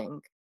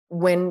everything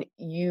when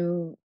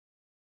you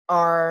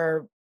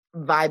are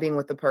vibing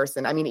with the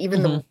person. I mean,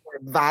 even the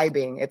word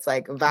vibing, it's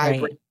like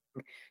vibrating.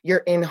 Right. You're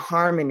in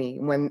harmony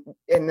and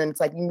then it's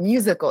like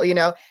musical,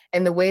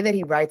 and the way that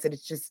he writes it,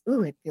 it's just,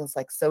 it feels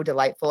like so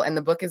delightful. And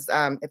the book is,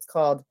 it's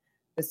called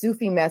The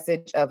Sufi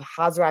Message of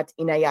Hazrat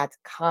Inayat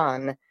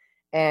Khan.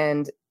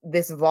 And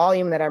this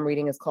volume that I'm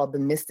reading is called The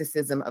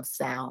Mysticism of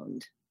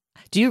Sound.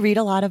 Do you read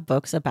a lot of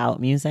books about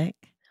music?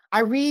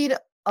 I read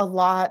a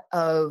lot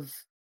of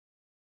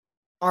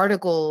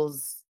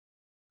articles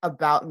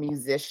about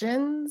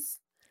musicians.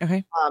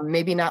 Okay.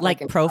 Maybe not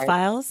like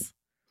profiles?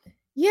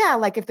 Yeah,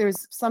 like if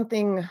there's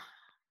something,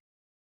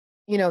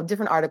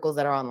 different articles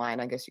that are online,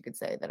 I guess you could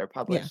say, that are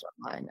published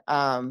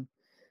online.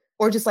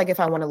 Or just like if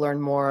I want to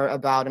learn more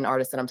about an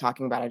artist that I'm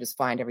talking about, I just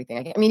find everything.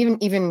 I mean,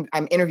 even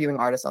I'm interviewing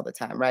artists all the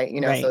time, right?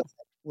 Right. So it's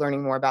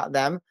learning more about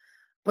them.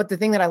 But the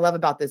thing that I love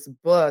about this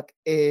book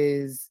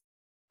is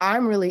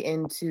I'm really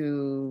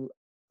into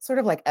sort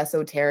of like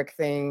esoteric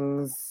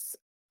things,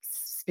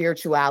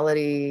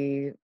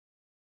 spirituality,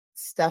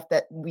 stuff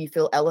that we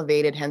feel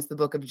elevated, hence the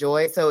Book of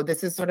Joy. So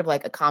this is sort of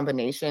like a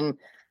combination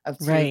of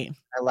two things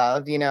I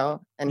love,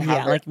 and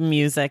how like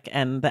music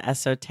and the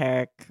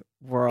esoteric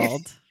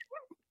world.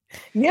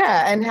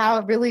 Yeah, and how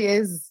it really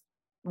is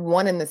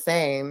one and the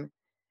same.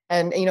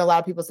 And a lot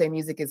of people say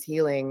music is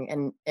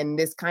healing, and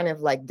this kind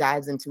of like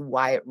dives into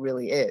why it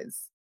really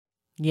is.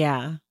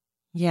 Yeah.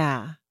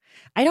 Yeah.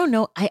 I don't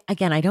know.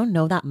 I don't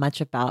know that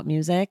much about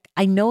music.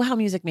 I know how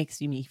music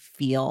makes me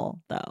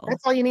feel though.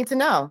 That's all you need to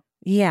know.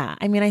 Yeah.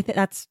 I mean, I think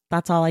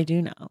that's all I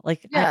do know.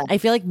 Like Yeah. I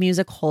feel like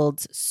music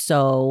holds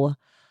so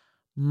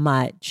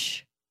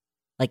much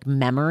like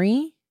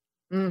memory.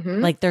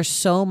 Mm-hmm. Like there's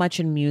so much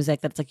in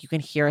music that's like you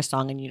can hear a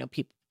song and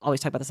people always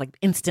talk about this like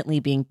instantly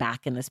being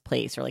back in this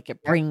place, or like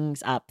it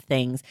brings up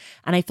things.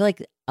 And I feel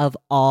like of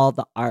all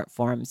the art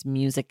forms,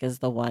 music is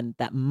the one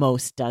that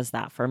most does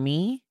that for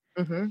me.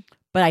 Mm-hmm.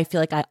 But I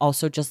feel like I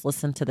also just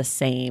listen to the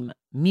same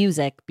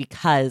music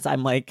because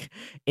I'm like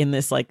in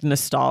this like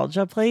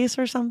nostalgia place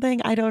or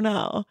something. I don't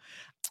know.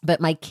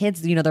 But my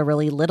kids, they're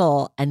really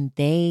little and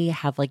they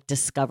have like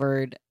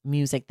discovered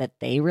music that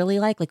they really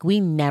like. Like we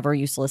never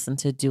used to listen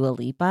to Dua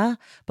Lipa,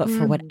 but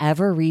for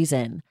whatever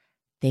reason,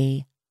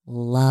 they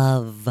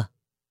love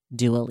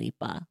Dua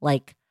Lipa.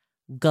 Like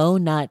go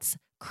nuts,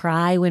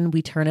 cry when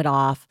we turn it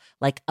off,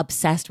 like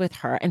obsessed with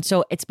her. And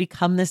so it's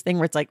become this thing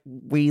where it's like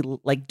we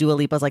like Dua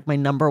Lipa's like my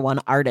number one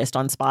artist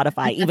on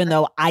Spotify, even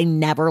though I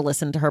never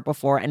listened to her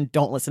before and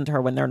don't listen to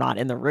her when they're not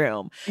in the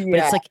room. Yeah. But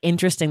it's like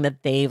interesting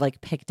that they've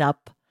like picked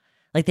up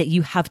like that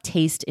you have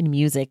taste in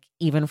music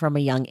even from a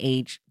young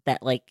age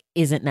that like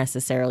isn't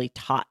necessarily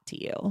taught to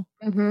you.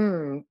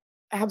 Mm-hmm.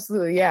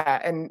 Absolutely.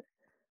 Yeah. And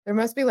there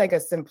must be like a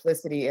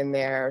simplicity in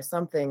there or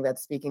something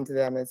that's speaking to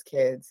them as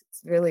kids.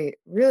 It's really,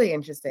 really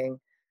interesting.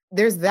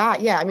 There's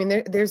that. Yeah. I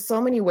mean, there's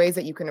so many ways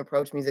that you can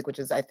approach music, which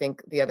is, I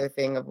think, the other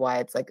thing of why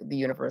it's like the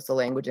universal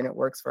language and it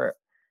works for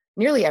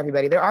nearly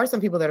everybody. There are some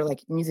people that are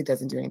like, music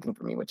doesn't do anything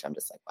for me, which I'm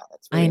just like, wow,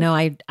 that's really I know.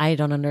 I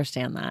don't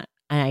understand that.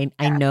 I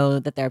Yeah. know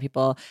that there are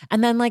people,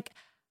 and then like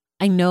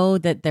I know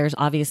that there's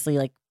obviously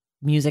like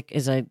music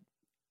is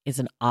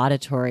an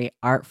auditory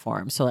art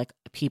form. So like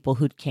people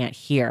who can't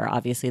hear,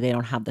 obviously they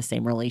don't have the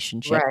same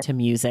relationship Right. to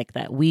music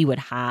that we would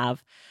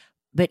have.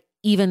 But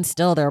even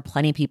still, there are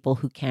plenty of people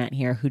who can't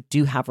hear who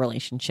do have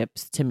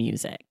relationships to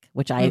music,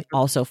 which I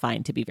also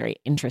find to be very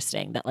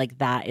interesting, that like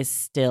that is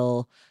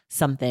still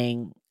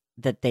something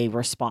that they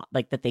respond,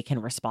 like that they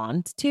can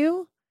respond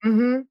to.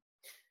 Mm-hmm.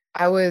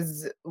 I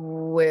was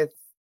with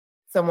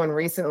someone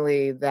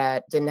recently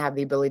that didn't have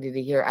the ability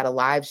to hear at a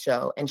live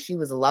show, and she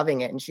was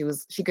loving it, and she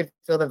could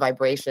feel the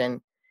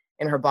vibration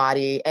in her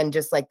body and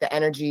just like the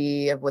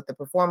energy of what the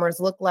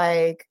performers look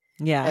like.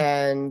 Yeah.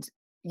 And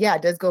yeah,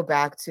 it does go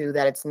back to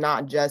that it's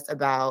not just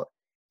about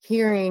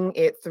hearing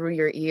it through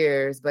your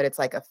ears, but it's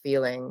like a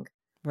feeling,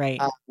 Right.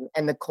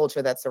 and the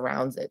culture that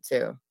surrounds it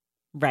too.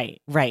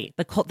 Right.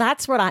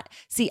 That's what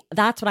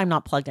that's what I'm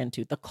not plugged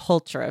into, the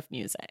culture of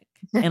music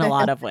in a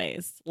lot of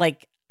ways.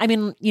 Like, I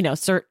mean,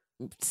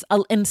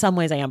 in some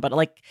ways I am, but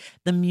like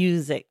the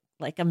music,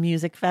 like a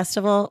music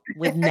festival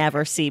would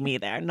never see me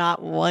there.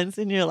 Not once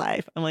in your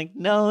life. I'm like,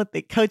 no,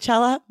 the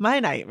Coachella, my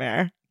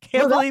nightmare.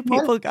 Can't believe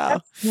people go.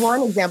 That's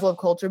one example of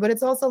culture, but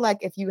it's also like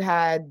if you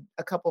had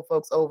a couple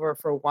folks over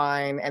for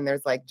wine and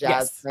there's like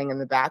jazz playing in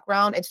the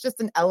background, it's just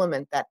an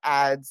element that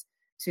adds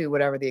to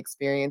whatever the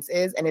experience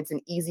is. And it's an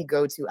easy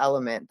go-to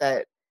element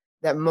that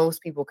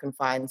most people can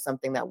find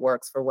something that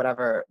works for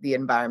whatever the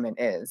environment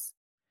is.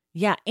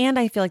 Yeah. And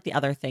I feel like the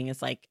other thing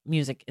is like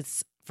music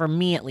is, for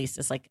me at least,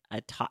 it's like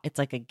it's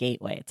like a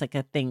gateway. It's like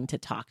a thing to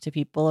talk to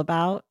people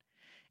about.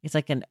 It's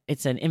like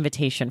it's an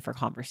invitation for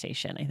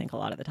conversation. I think a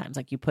lot of the times,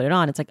 like you put it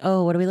on, it's like,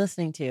 oh, what are we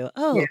listening to?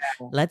 Oh,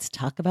 let's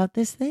talk about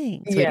this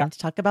thing. So we don't have to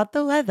talk about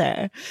the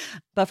weather.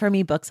 But for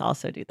me, books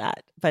also do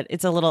that. But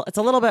it's a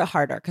little bit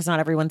harder because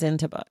not everyone's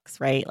into books,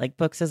 right? Like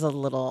books is a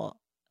little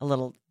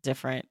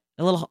different,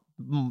 a little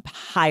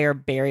higher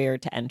barrier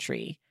to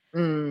entry.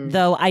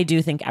 Though I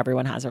do think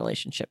everyone has a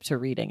relationship to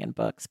reading and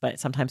books, but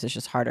sometimes it's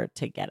just harder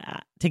to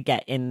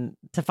get in,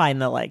 to find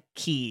the like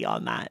key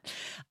on that.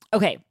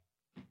 Okay.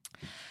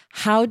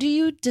 How do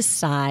you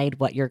decide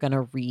what you're going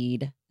to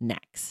read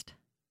next?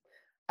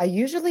 I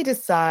usually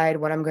decide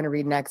what I'm going to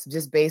read next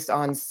just based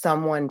on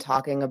someone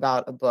talking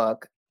about a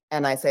book.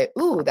 And I say,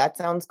 ooh, that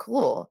sounds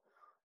cool.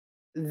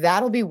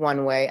 That'll be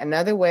one way.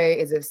 Another way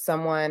is if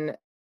someone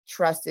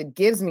trusted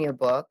gives me a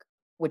book,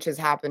 which has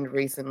happened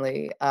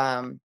recently.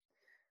 And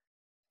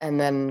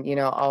then,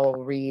 I'll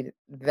read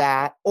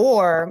that.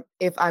 Or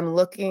if I'm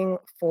looking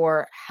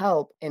for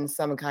help in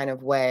some kind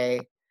of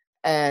way,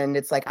 and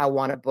it's like, I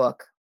want a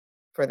book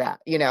for that,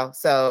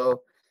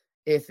 So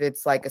if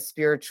it's like a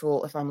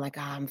spiritual, if I'm like,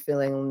 I'm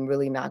feeling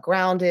really not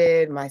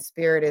grounded, my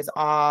spirit is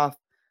off,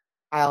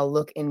 I'll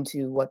look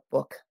into what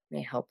book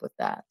may help with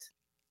that.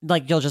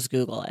 Like you'll just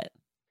Google it.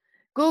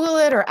 Google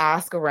it or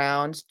ask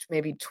around,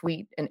 maybe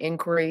tweet an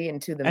inquiry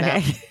into the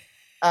map.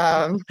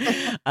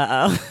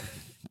 Uh-oh.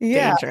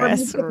 Yeah,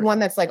 Dangerous. or one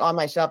that's like on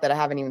my shelf that I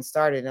haven't even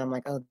started, and I'm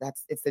like, oh,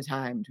 it's the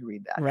time to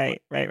read that.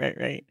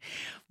 Right.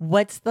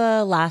 What's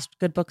the last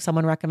good book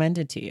someone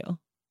recommended to you?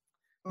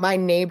 My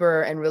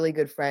neighbor and really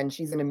good friend,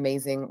 she's an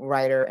amazing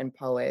writer and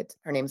poet.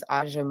 Her name's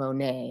Aja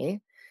Monet.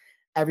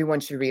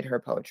 Everyone should read her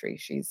poetry.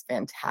 She's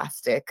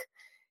fantastic.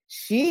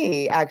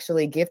 she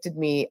actually gifted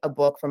me a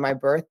book for my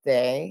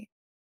birthday.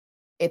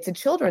 It's a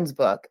children's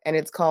book, and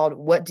it's called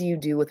What Do You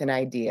Do with an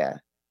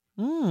Idea?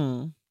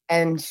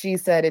 And she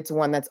said it's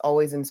one that's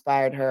always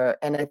inspired her.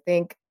 And I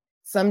think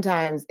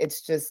sometimes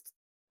it's just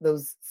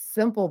those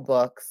simple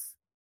books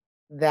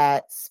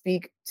that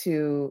speak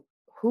to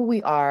who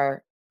we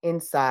are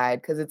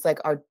inside. Cause it's like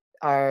I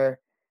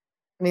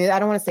mean, I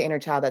don't want to say inner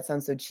child, that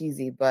sounds so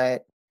cheesy,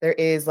 but there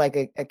is like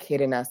a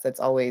kid in us that's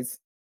always,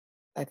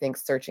 I think,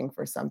 searching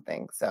for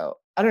something. So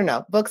I don't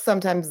know. Books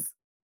sometimes,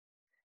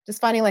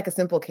 just finding like a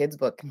simple kid's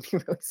book can be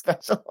really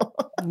special.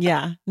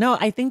 Yeah. No,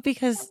 I think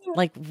because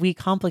like we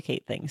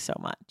complicate things so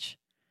much.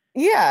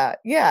 Yeah,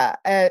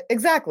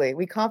 exactly.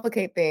 We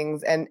complicate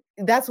things, and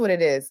that's what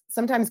it is.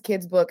 Sometimes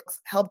kids' books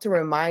help to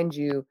remind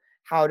you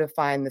how to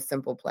find the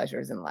simple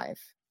pleasures in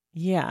life.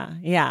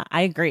 Yeah,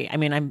 I agree. I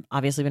mean, I'm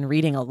obviously been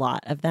reading a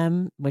lot of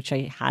them, which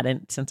I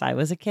hadn't since I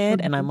was a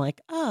kid. And I'm like,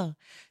 oh,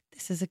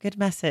 this is a good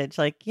message.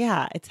 Like,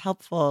 yeah, it's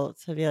helpful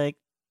to be like,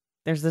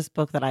 there's this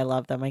book that I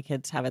love that my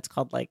kids have. It's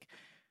called like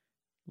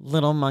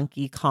Little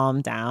Monkey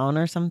Calm Down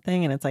or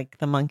something. And it's like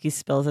the monkey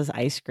spills his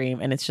ice cream.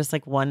 And it's just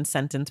like one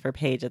sentence per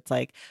page. It's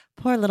like,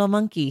 poor little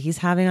monkey, he's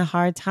having a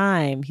hard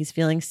time. He's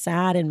feeling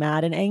sad and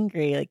mad and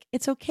angry. Like,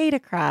 it's okay to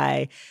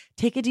cry.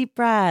 Take a deep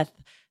breath.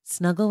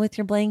 Snuggle with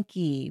your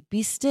blankie,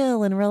 be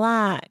still and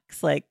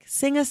relax, like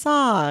sing a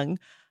song.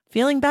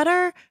 Feeling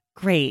better?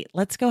 Great.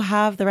 Let's go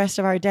have the rest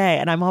of our day.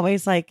 And I'm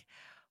always like,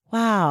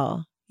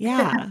 wow,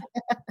 yeah,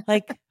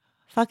 like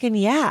fucking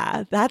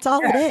yeah. That's all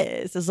it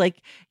is. It's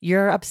like,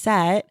 you're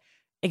upset,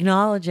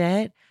 acknowledge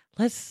it.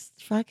 Let's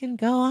fucking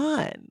go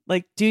on.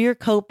 Like, do your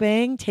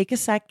coping, take a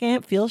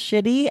second, feel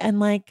shitty,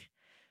 and like,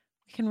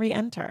 can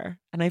re-enter.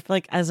 And I feel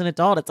like as an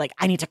adult, it's like,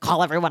 I need to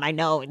call everyone I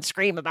know and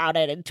scream about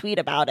it and tweet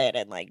about it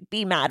and like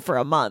be mad for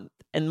a month.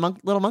 And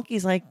little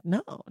monkey's like,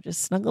 no,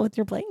 just snuggle with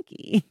your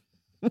blankie.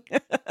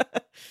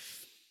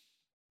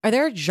 Are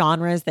there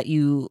genres that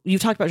you've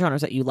talked about genres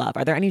that you love?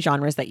 Are there any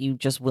genres that you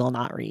just will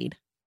not read?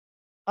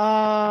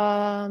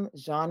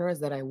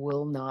 Genres that I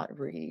will not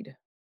read.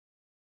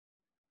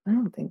 I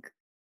don't think,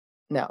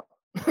 no.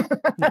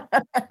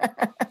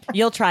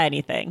 You'll try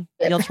anything.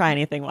 You'll try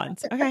anything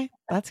once. Okay,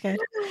 that's good.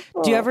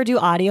 Do you ever do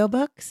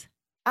audiobooks?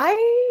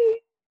 I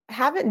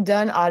haven't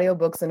done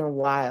audiobooks in a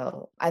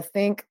while. I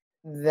think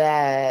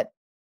that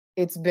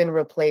it's been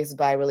replaced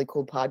by really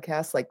cool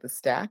podcasts like The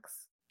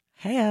Stacks.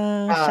 Hey,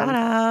 shout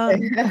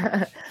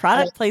out.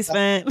 Product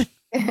placement.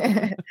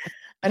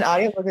 An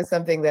audiobook is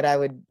something that I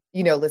would,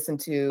 listen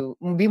to,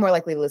 be more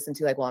likely to listen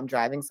to like while I'm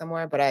driving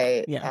somewhere, but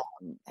I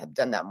have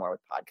done that more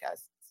with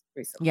podcasts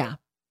recently. Yeah.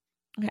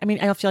 I mean,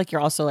 I feel like you're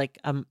also like,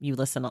 you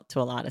listen to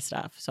a lot of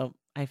stuff. So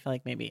I feel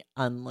like maybe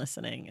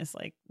unlistening is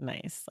like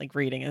nice. Like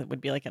reading it would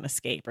be like an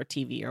escape, or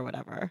TV or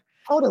whatever.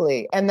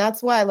 Totally. And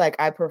that's why like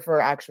I prefer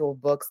actual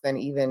books than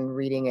even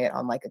reading it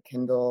on like a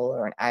Kindle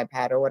or an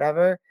iPad or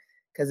whatever,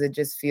 because it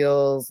just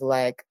feels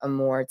like a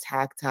more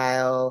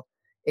tactile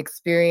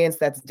experience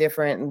that's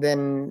different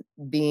than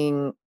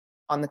being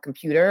on the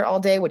computer all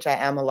day, which I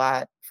am a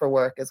lot for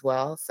work as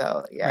well.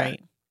 So yeah.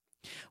 Right.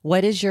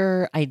 What is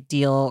your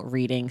ideal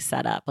reading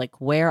setup? Like,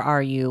 where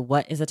are you?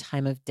 What is a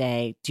time of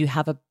day? Do you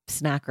have a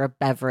snack or a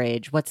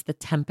beverage? What's the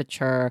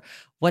temperature?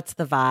 What's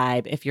the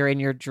vibe if you're in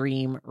your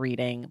dream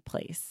reading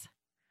place?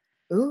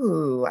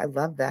 Ooh, I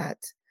love that.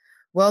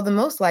 Well, the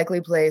most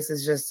likely place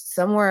is just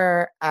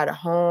somewhere at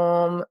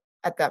home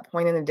at that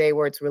point in the day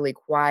where it's really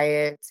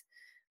quiet.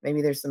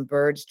 Maybe there's some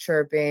birds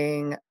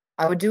chirping.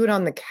 I would do it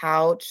on the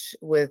couch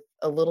with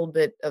a little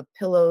bit of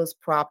pillows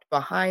propped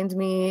behind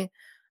me.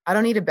 I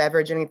don't need a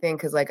beverage or anything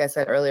because, like I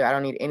said earlier, I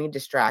don't need any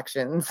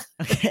distractions.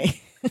 Okay.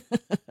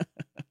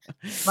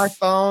 My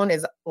phone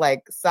is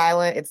like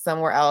silent. It's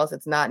somewhere else.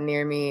 It's not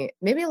near me.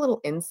 Maybe a little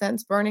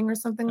incense burning or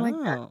something like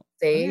that.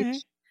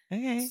 Sage.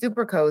 Okay.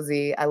 Super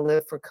cozy. I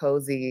live for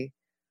cozy.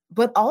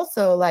 But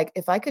also, like,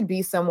 if I could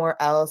be somewhere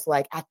else,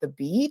 like at the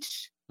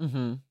beach,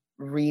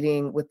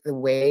 reading with the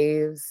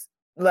waves,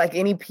 like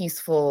any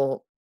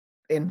peaceful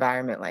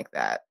environment like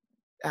that.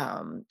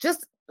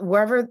 Just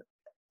wherever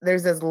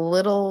there's as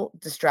little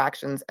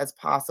distractions as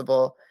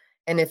possible.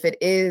 And if it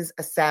is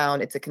a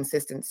sound, it's a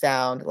consistent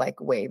sound, like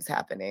waves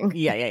happening.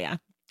 Yeah.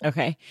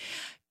 Okay.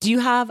 Do you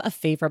have a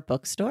favorite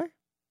bookstore?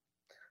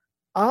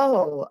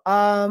 Oh,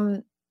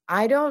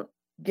 I don't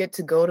get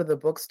to go to the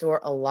bookstore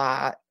a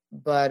lot,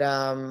 but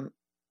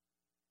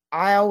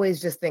I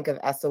always just think of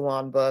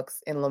Essawan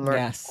Books in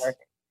Leimert Park,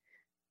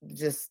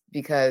 just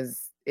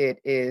because it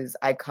is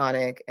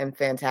iconic and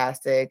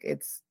fantastic.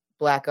 It's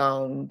Black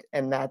owned,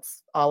 and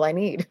that's all I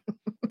need.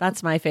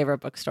 That's my favorite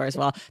bookstore as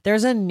well.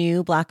 There's a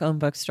new Black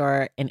owned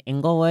bookstore in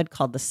Inglewood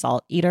called the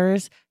Salt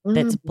Eaters.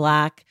 That's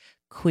Black,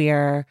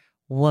 queer,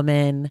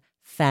 woman,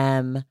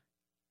 femme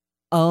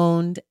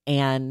owned,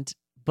 and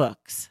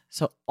books.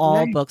 So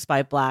all books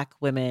by Black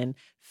women,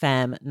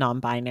 femme,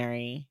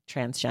 non-binary,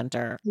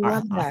 transgender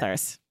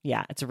authors.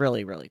 Yeah, it's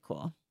really, really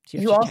cool. So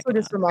you also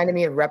just reminded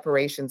me of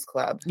Reparations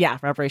Club. Yeah,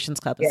 Reparations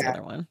Club is the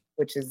other one.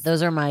 Which is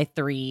those are my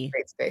three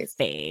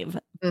fave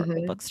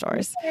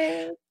bookstores.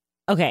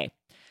 Okay.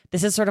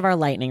 This is sort of our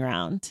lightning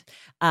round.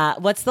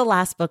 What's the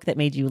last book that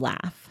made you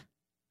laugh?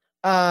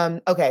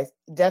 Okay,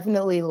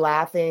 definitely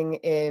laughing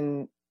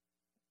in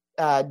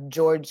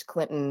George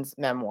Clinton's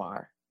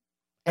memoir.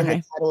 And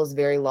the title is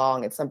very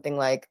long. It's something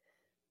like,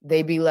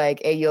 they be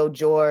like, hey, yo,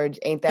 George,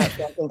 ain't that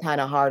something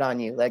kind of hard on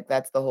you? Like,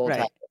 that's the whole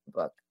title of the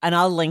book. And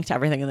I'll link to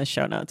everything in the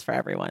show notes for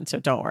everyone, so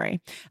don't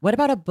worry. What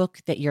about a book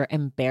that you're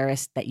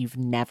embarrassed that you've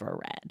never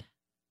read?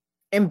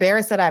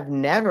 Embarrassed that I've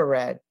never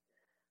read?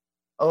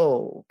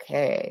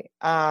 Okay.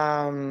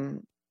 I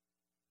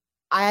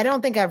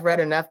don't think I've read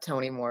enough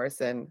Toni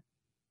Morrison.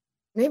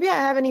 Maybe I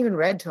haven't even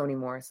read Toni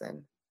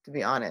Morrison, to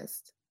be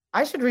honest.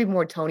 I should read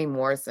more Toni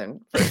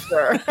Morrison for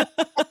sure.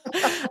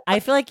 I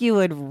feel like you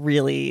would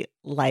really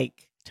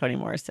like Toni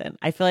Morrison.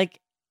 I feel like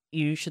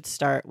you should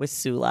start with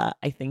Sula.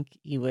 I think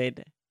you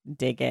would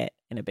dig it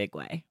in a big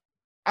way.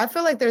 I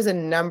feel like there's a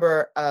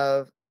number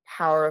of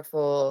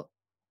powerful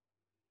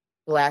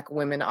Black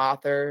women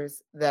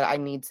authors that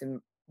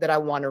I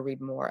want to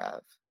read more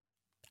of.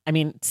 I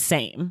mean,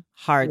 same.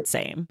 Yeah.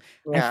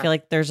 I feel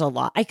like there's a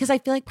lot. Because I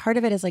feel like part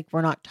of it is like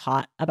we're not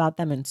taught about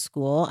them in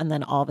school. And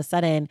then all of a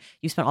sudden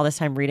you spent all this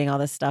time reading all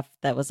this stuff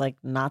that was like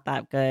not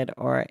that good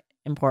or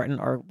important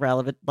or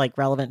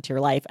relevant to your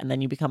life. And then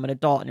you become an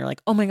adult and you're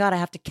like, oh my God, I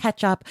have to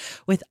catch up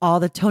with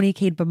all the Toni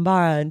Cade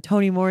Bambara and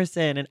Toni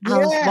Morrison and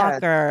Alice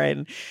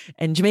Walker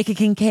and Jamaica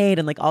Kincaid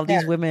and like all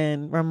these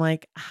women where I'm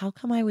like, how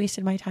come I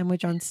wasted my time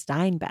with John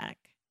Steinbeck?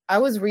 I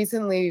was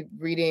recently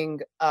reading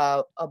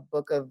a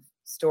book of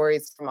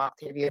stories from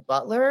Octavia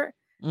Butler,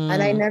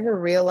 and I never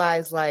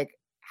realized like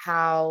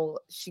how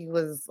she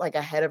was like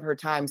ahead of her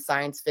time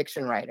science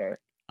fiction writer.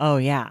 Oh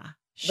yeah,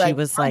 she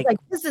was like,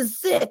 this is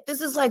sick. This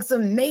is like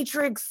some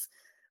Matrix,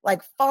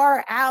 like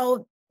far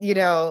out,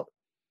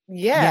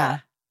 Yeah.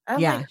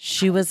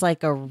 She was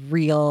like a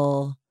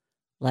real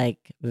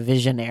like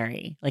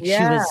visionary. Like she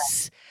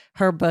was.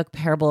 Her book,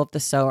 Parable of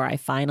the Sower, I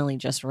finally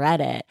just read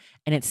it,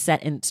 and it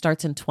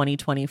starts in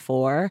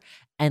 2024,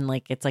 and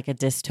like it's like a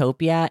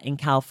dystopia in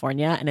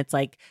California, and it's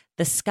like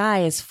the sky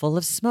is full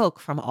of smoke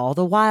from all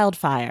the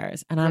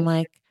wildfires, and I'm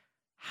like,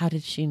 how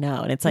did she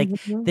know? And it's like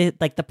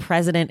the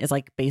president is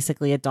like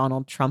basically a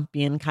Donald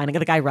Trumpian kind of,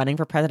 the guy running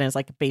for president is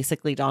like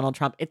basically Donald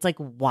Trump. It's like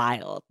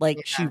wild.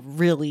 Like she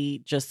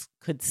really just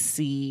could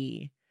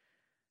see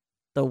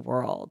the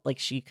world. Like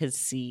she could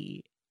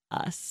see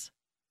us.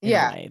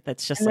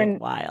 That's just like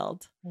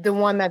wild. The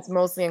one that's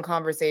mostly in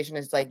conversation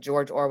is like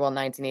George Orwell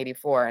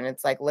 1984, and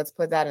it's like, let's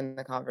put that in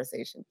the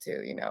conversation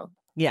too,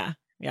 Yeah,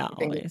 It always.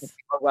 could be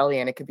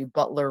Orwellian, it could be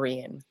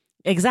Butlerian.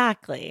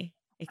 Exactly.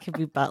 It could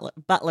be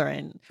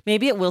Butlerian.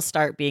 Maybe it will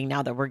start being,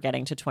 now that we're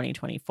getting to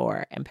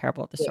 2024 and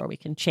Parable of the Sower, we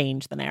can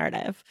change the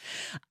narrative.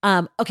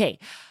 Okay,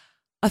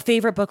 a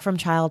favorite book from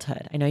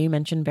childhood. I know you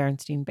mentioned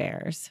Berenstain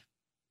Bears.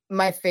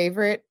 My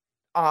favorite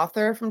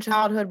author from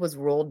childhood was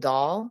Roald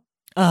Dahl.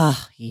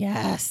 Oh,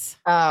 yes.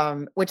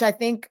 Which I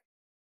think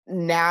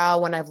now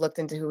when I've looked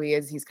into who he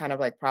is, he's kind of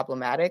like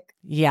problematic.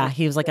 Yeah,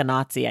 he was like a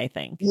Nazi, I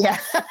think. Yeah.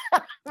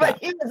 But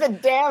he was a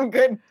damn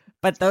good.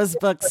 But those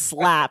books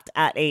slapped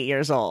at 8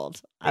 years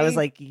old. I was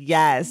like,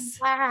 yes.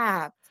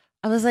 Slapped.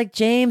 I was like,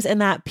 James and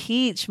that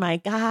peach, my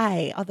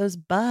guy, all those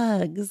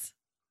bugs.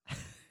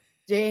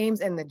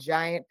 James and the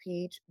giant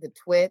peach, the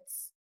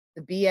twits,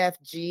 the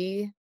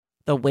BFG.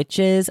 The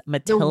witches,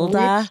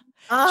 Matilda,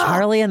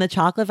 Charlie and the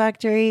Chocolate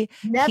Factory.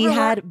 He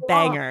had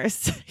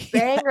bangers.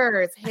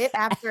 Bangers, hit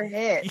after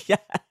hit.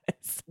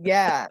 Yes.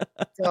 Yeah.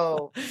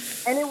 So,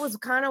 and it was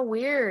kind of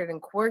weird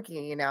and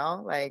quirky,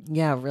 like.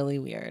 Yeah, really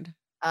weird.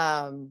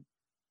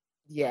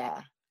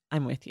 Yeah.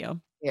 I'm with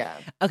you. Yeah.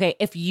 Okay,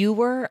 if you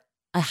were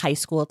a high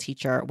school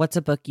teacher, what's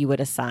a book you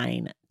would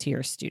assign to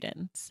your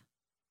students?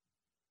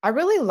 I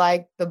really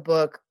like the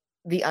book,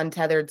 The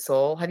Untethered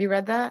Soul. Have you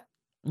read that?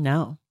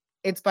 No.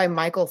 It's by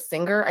Michael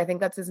Singer. I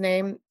think that's his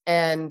name.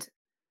 And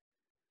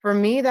for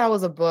me, that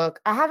was a book.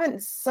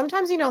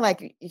 Sometimes,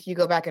 like if you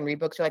go back and read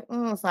books, you're like,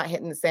 it's not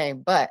hitting the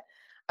same. But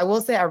I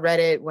will say I read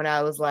it when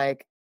I was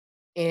like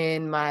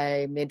in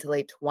my mid to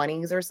late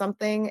 20s or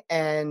something.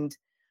 And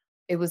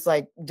it was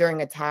like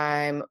during a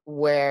time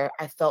where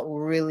I felt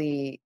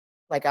really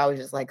like I was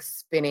just like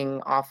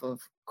spinning off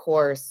of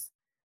course,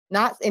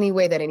 not any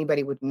way that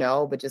anybody would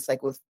know, but just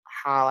like with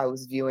how I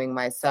was viewing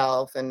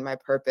myself and my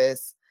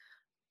purpose.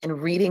 And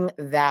reading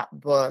that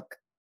book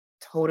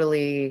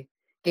totally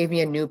gave me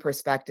a new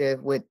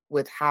perspective with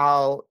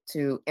how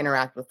to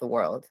interact with the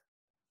world.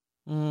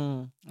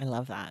 I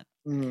love that.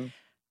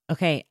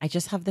 Okay, I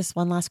just have this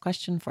one last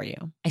question for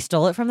you. I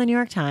stole it from the New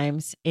York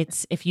Times.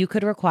 It's, if you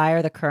could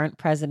require the current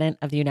president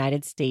of the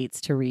United States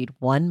to read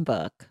one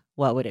book,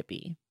 what would it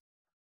be?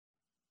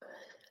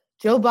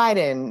 Joe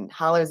Biden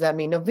hollers at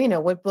me, Novena,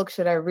 what book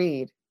should I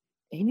read?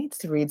 He needs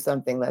to read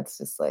something that's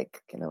just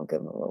like, give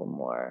him a little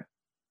more.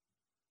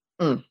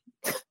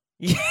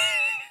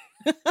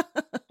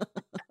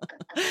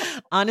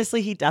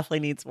 Honestly, he definitely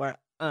needs more.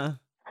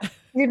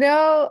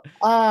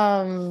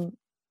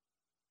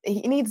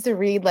 He needs to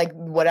read like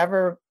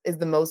whatever is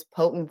the most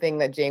potent thing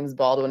that James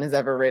Baldwin has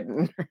ever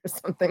written or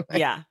something like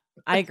that.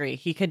 I agree.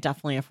 He could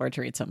definitely afford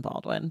to read some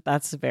Baldwin.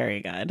 That's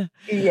very good.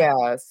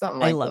 Yeah, something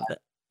like I love that.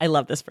 I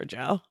love this for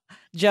Joe.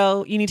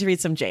 Joe, you need to read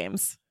some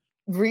James.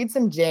 Read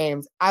some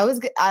James.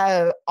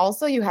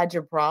 Also, you had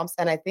your prompts,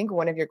 and I think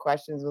one of your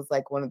questions was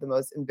like one of the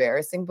most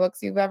embarrassing books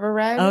you've ever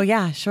read. Oh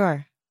yeah,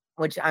 sure.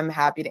 Which I'm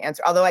happy to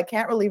answer. Although I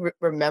can't really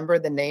remember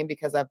the name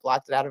because I've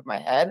blocked it out of my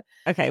head.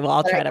 Okay, well,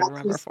 I'll try to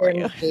remember for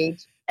you.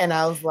 Age, and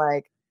I was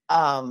like,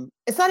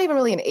 it's not even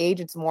really an age.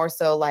 It's more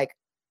so like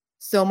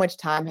so much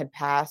time had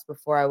passed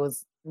before I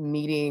was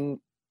meeting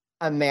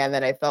a man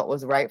that I felt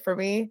was right for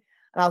me.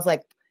 And I was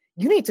like,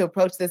 you need to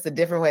approach this a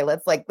different way.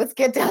 Let's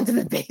get down to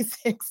the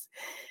basics.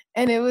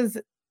 And it was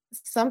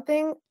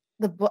something,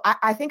 the book,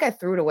 I think I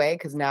threw it away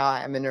because now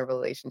I'm in a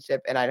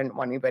relationship and I didn't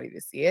want anybody to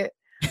see it.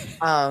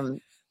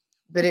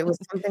 But it was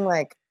something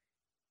like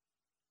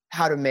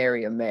How to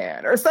Marry a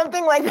Man or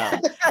something like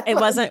that. It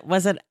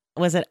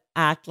was it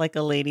Act Like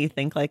a Lady,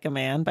 Think Like a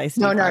Man by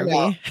Steve Harvey?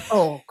 No.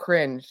 Oh,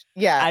 cringe.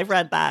 Yeah. I've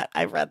read that.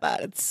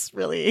 It's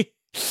really.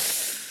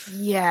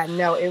 Yeah,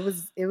 no, it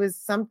was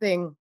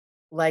something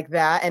like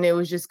that. And it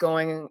was just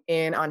going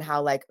in on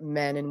how like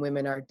men and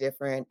women are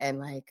different. And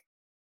like,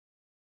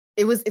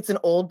 it's an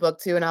old book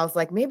too. And I was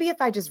like, maybe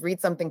if I just read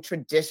something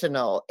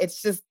traditional,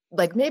 it's just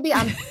like, maybe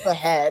I'm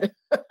ahead.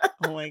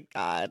 Oh my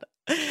God.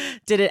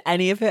 Did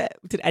any of it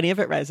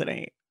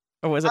resonate?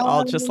 Or was it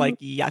all just like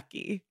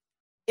yucky?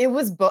 It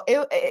was,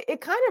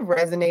 it kind of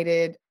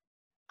resonated.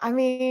 I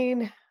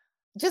mean,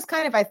 just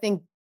kind of, I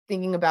think,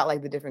 thinking about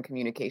like the different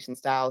communication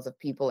styles of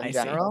people in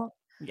general.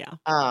 See. Yeah.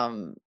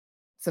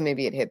 So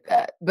maybe it hit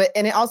that.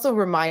 And it also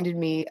reminded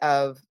me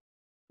of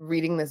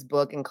reading this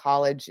book in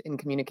college in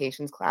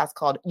communications class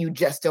called You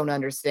Just Don't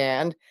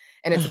Understand.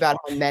 And it's about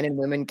how men and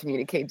women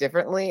communicate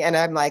differently. And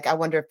I'm like, I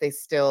wonder if they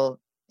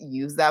still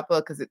use that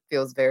book because it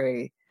feels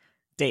very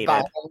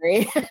dated.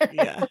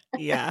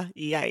 Yeah.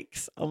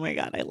 Yikes. Oh my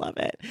God. I love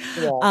it.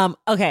 Yeah.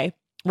 Okay.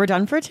 We're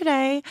done for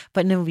today,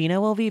 but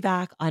Novena will be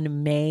back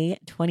on May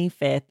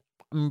 25th.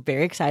 I'm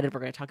very excited.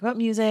 We're going to talk about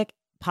music,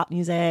 pop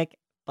music,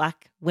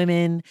 Black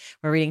women.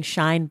 We're reading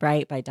Shine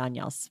Bright by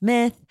Danielle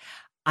Smith.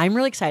 I'm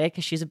really excited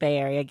because she's a Bay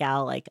Area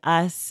gal like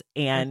us,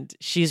 and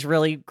she's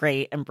really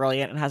great and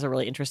brilliant and has a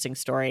really interesting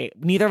story.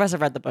 Neither of us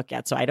have read the book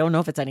yet, so I don't know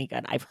if it's any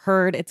good. I've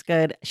heard it's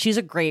good. She's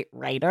a great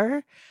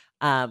writer,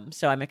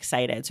 so I'm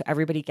excited. So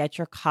everybody get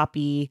your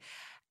copy,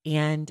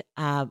 and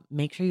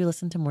make sure you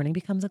listen to Morning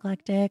Becomes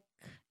Eclectic.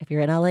 If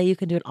you're in LA, you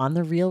can do it on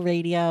the Real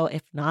Radio.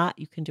 If not,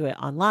 you can do it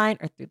online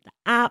or through the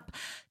app.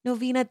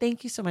 Novena,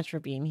 thank you so much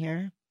for being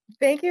here.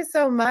 Thank you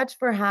so much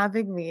for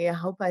having me. I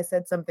hope I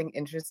said something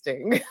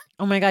interesting.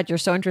 Oh my God, you're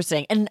so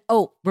interesting. And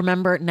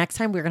remember, next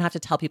time we're going to have to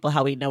tell people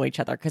how we know each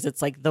other because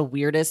it's like the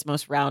weirdest,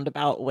 most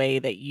roundabout way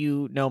that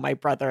you know my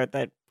brother.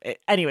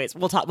 Anyways,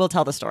 we'll tell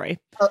the story.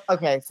 Oh,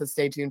 okay, so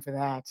stay tuned for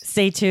that.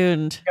 Stay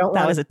tuned.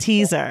 That was a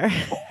teaser.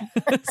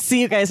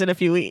 See you guys in a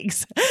few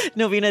weeks.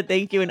 Novena,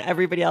 thank you. And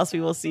everybody else, we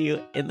will see you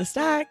in the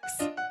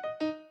stacks.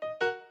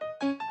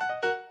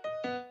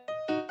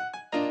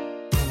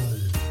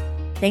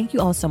 Thank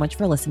you all so much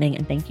for listening,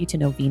 and thank you to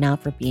Novena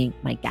for being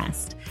my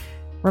guest.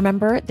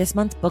 Remember, this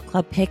month's book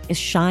club pick is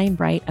Shine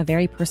Bright, A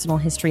Very Personal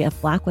History of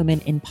Black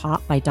Women in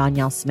Pop by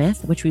Danielle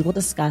Smith, which we will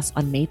discuss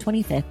on May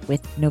 25th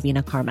with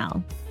Novena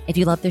Carmel. If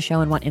you love the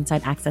show and want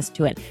inside access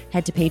to it,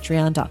 head to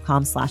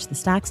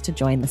patreon.com/thestacks to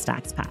join the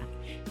Stacks Pack.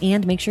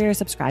 And make sure you're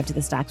subscribed to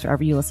the Stacks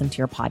wherever you listen to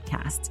your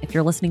podcasts. If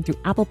you're listening through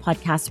Apple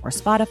Podcasts or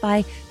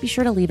Spotify, be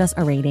sure to leave us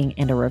a rating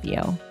and a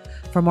review.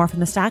 For more from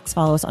The Stacks,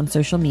 follow us on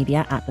social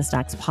media at The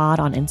Stacks Pod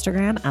on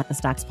Instagram, at The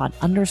Stacks Pod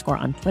 _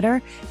 on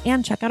Twitter,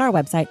 and check out our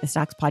website,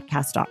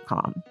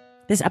 thestackspodcast.com.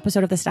 This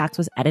episode of The Stacks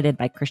was edited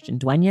by Christian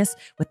Duenas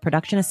with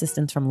production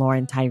assistance from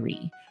Lauren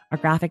Tyree. Our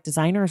graphic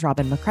designer is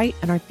Robin McCrite,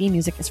 and our theme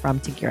music is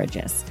from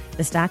Tiguragis.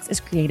 The Stacks is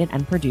created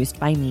and produced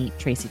by me,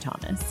 Tracy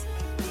Thomas.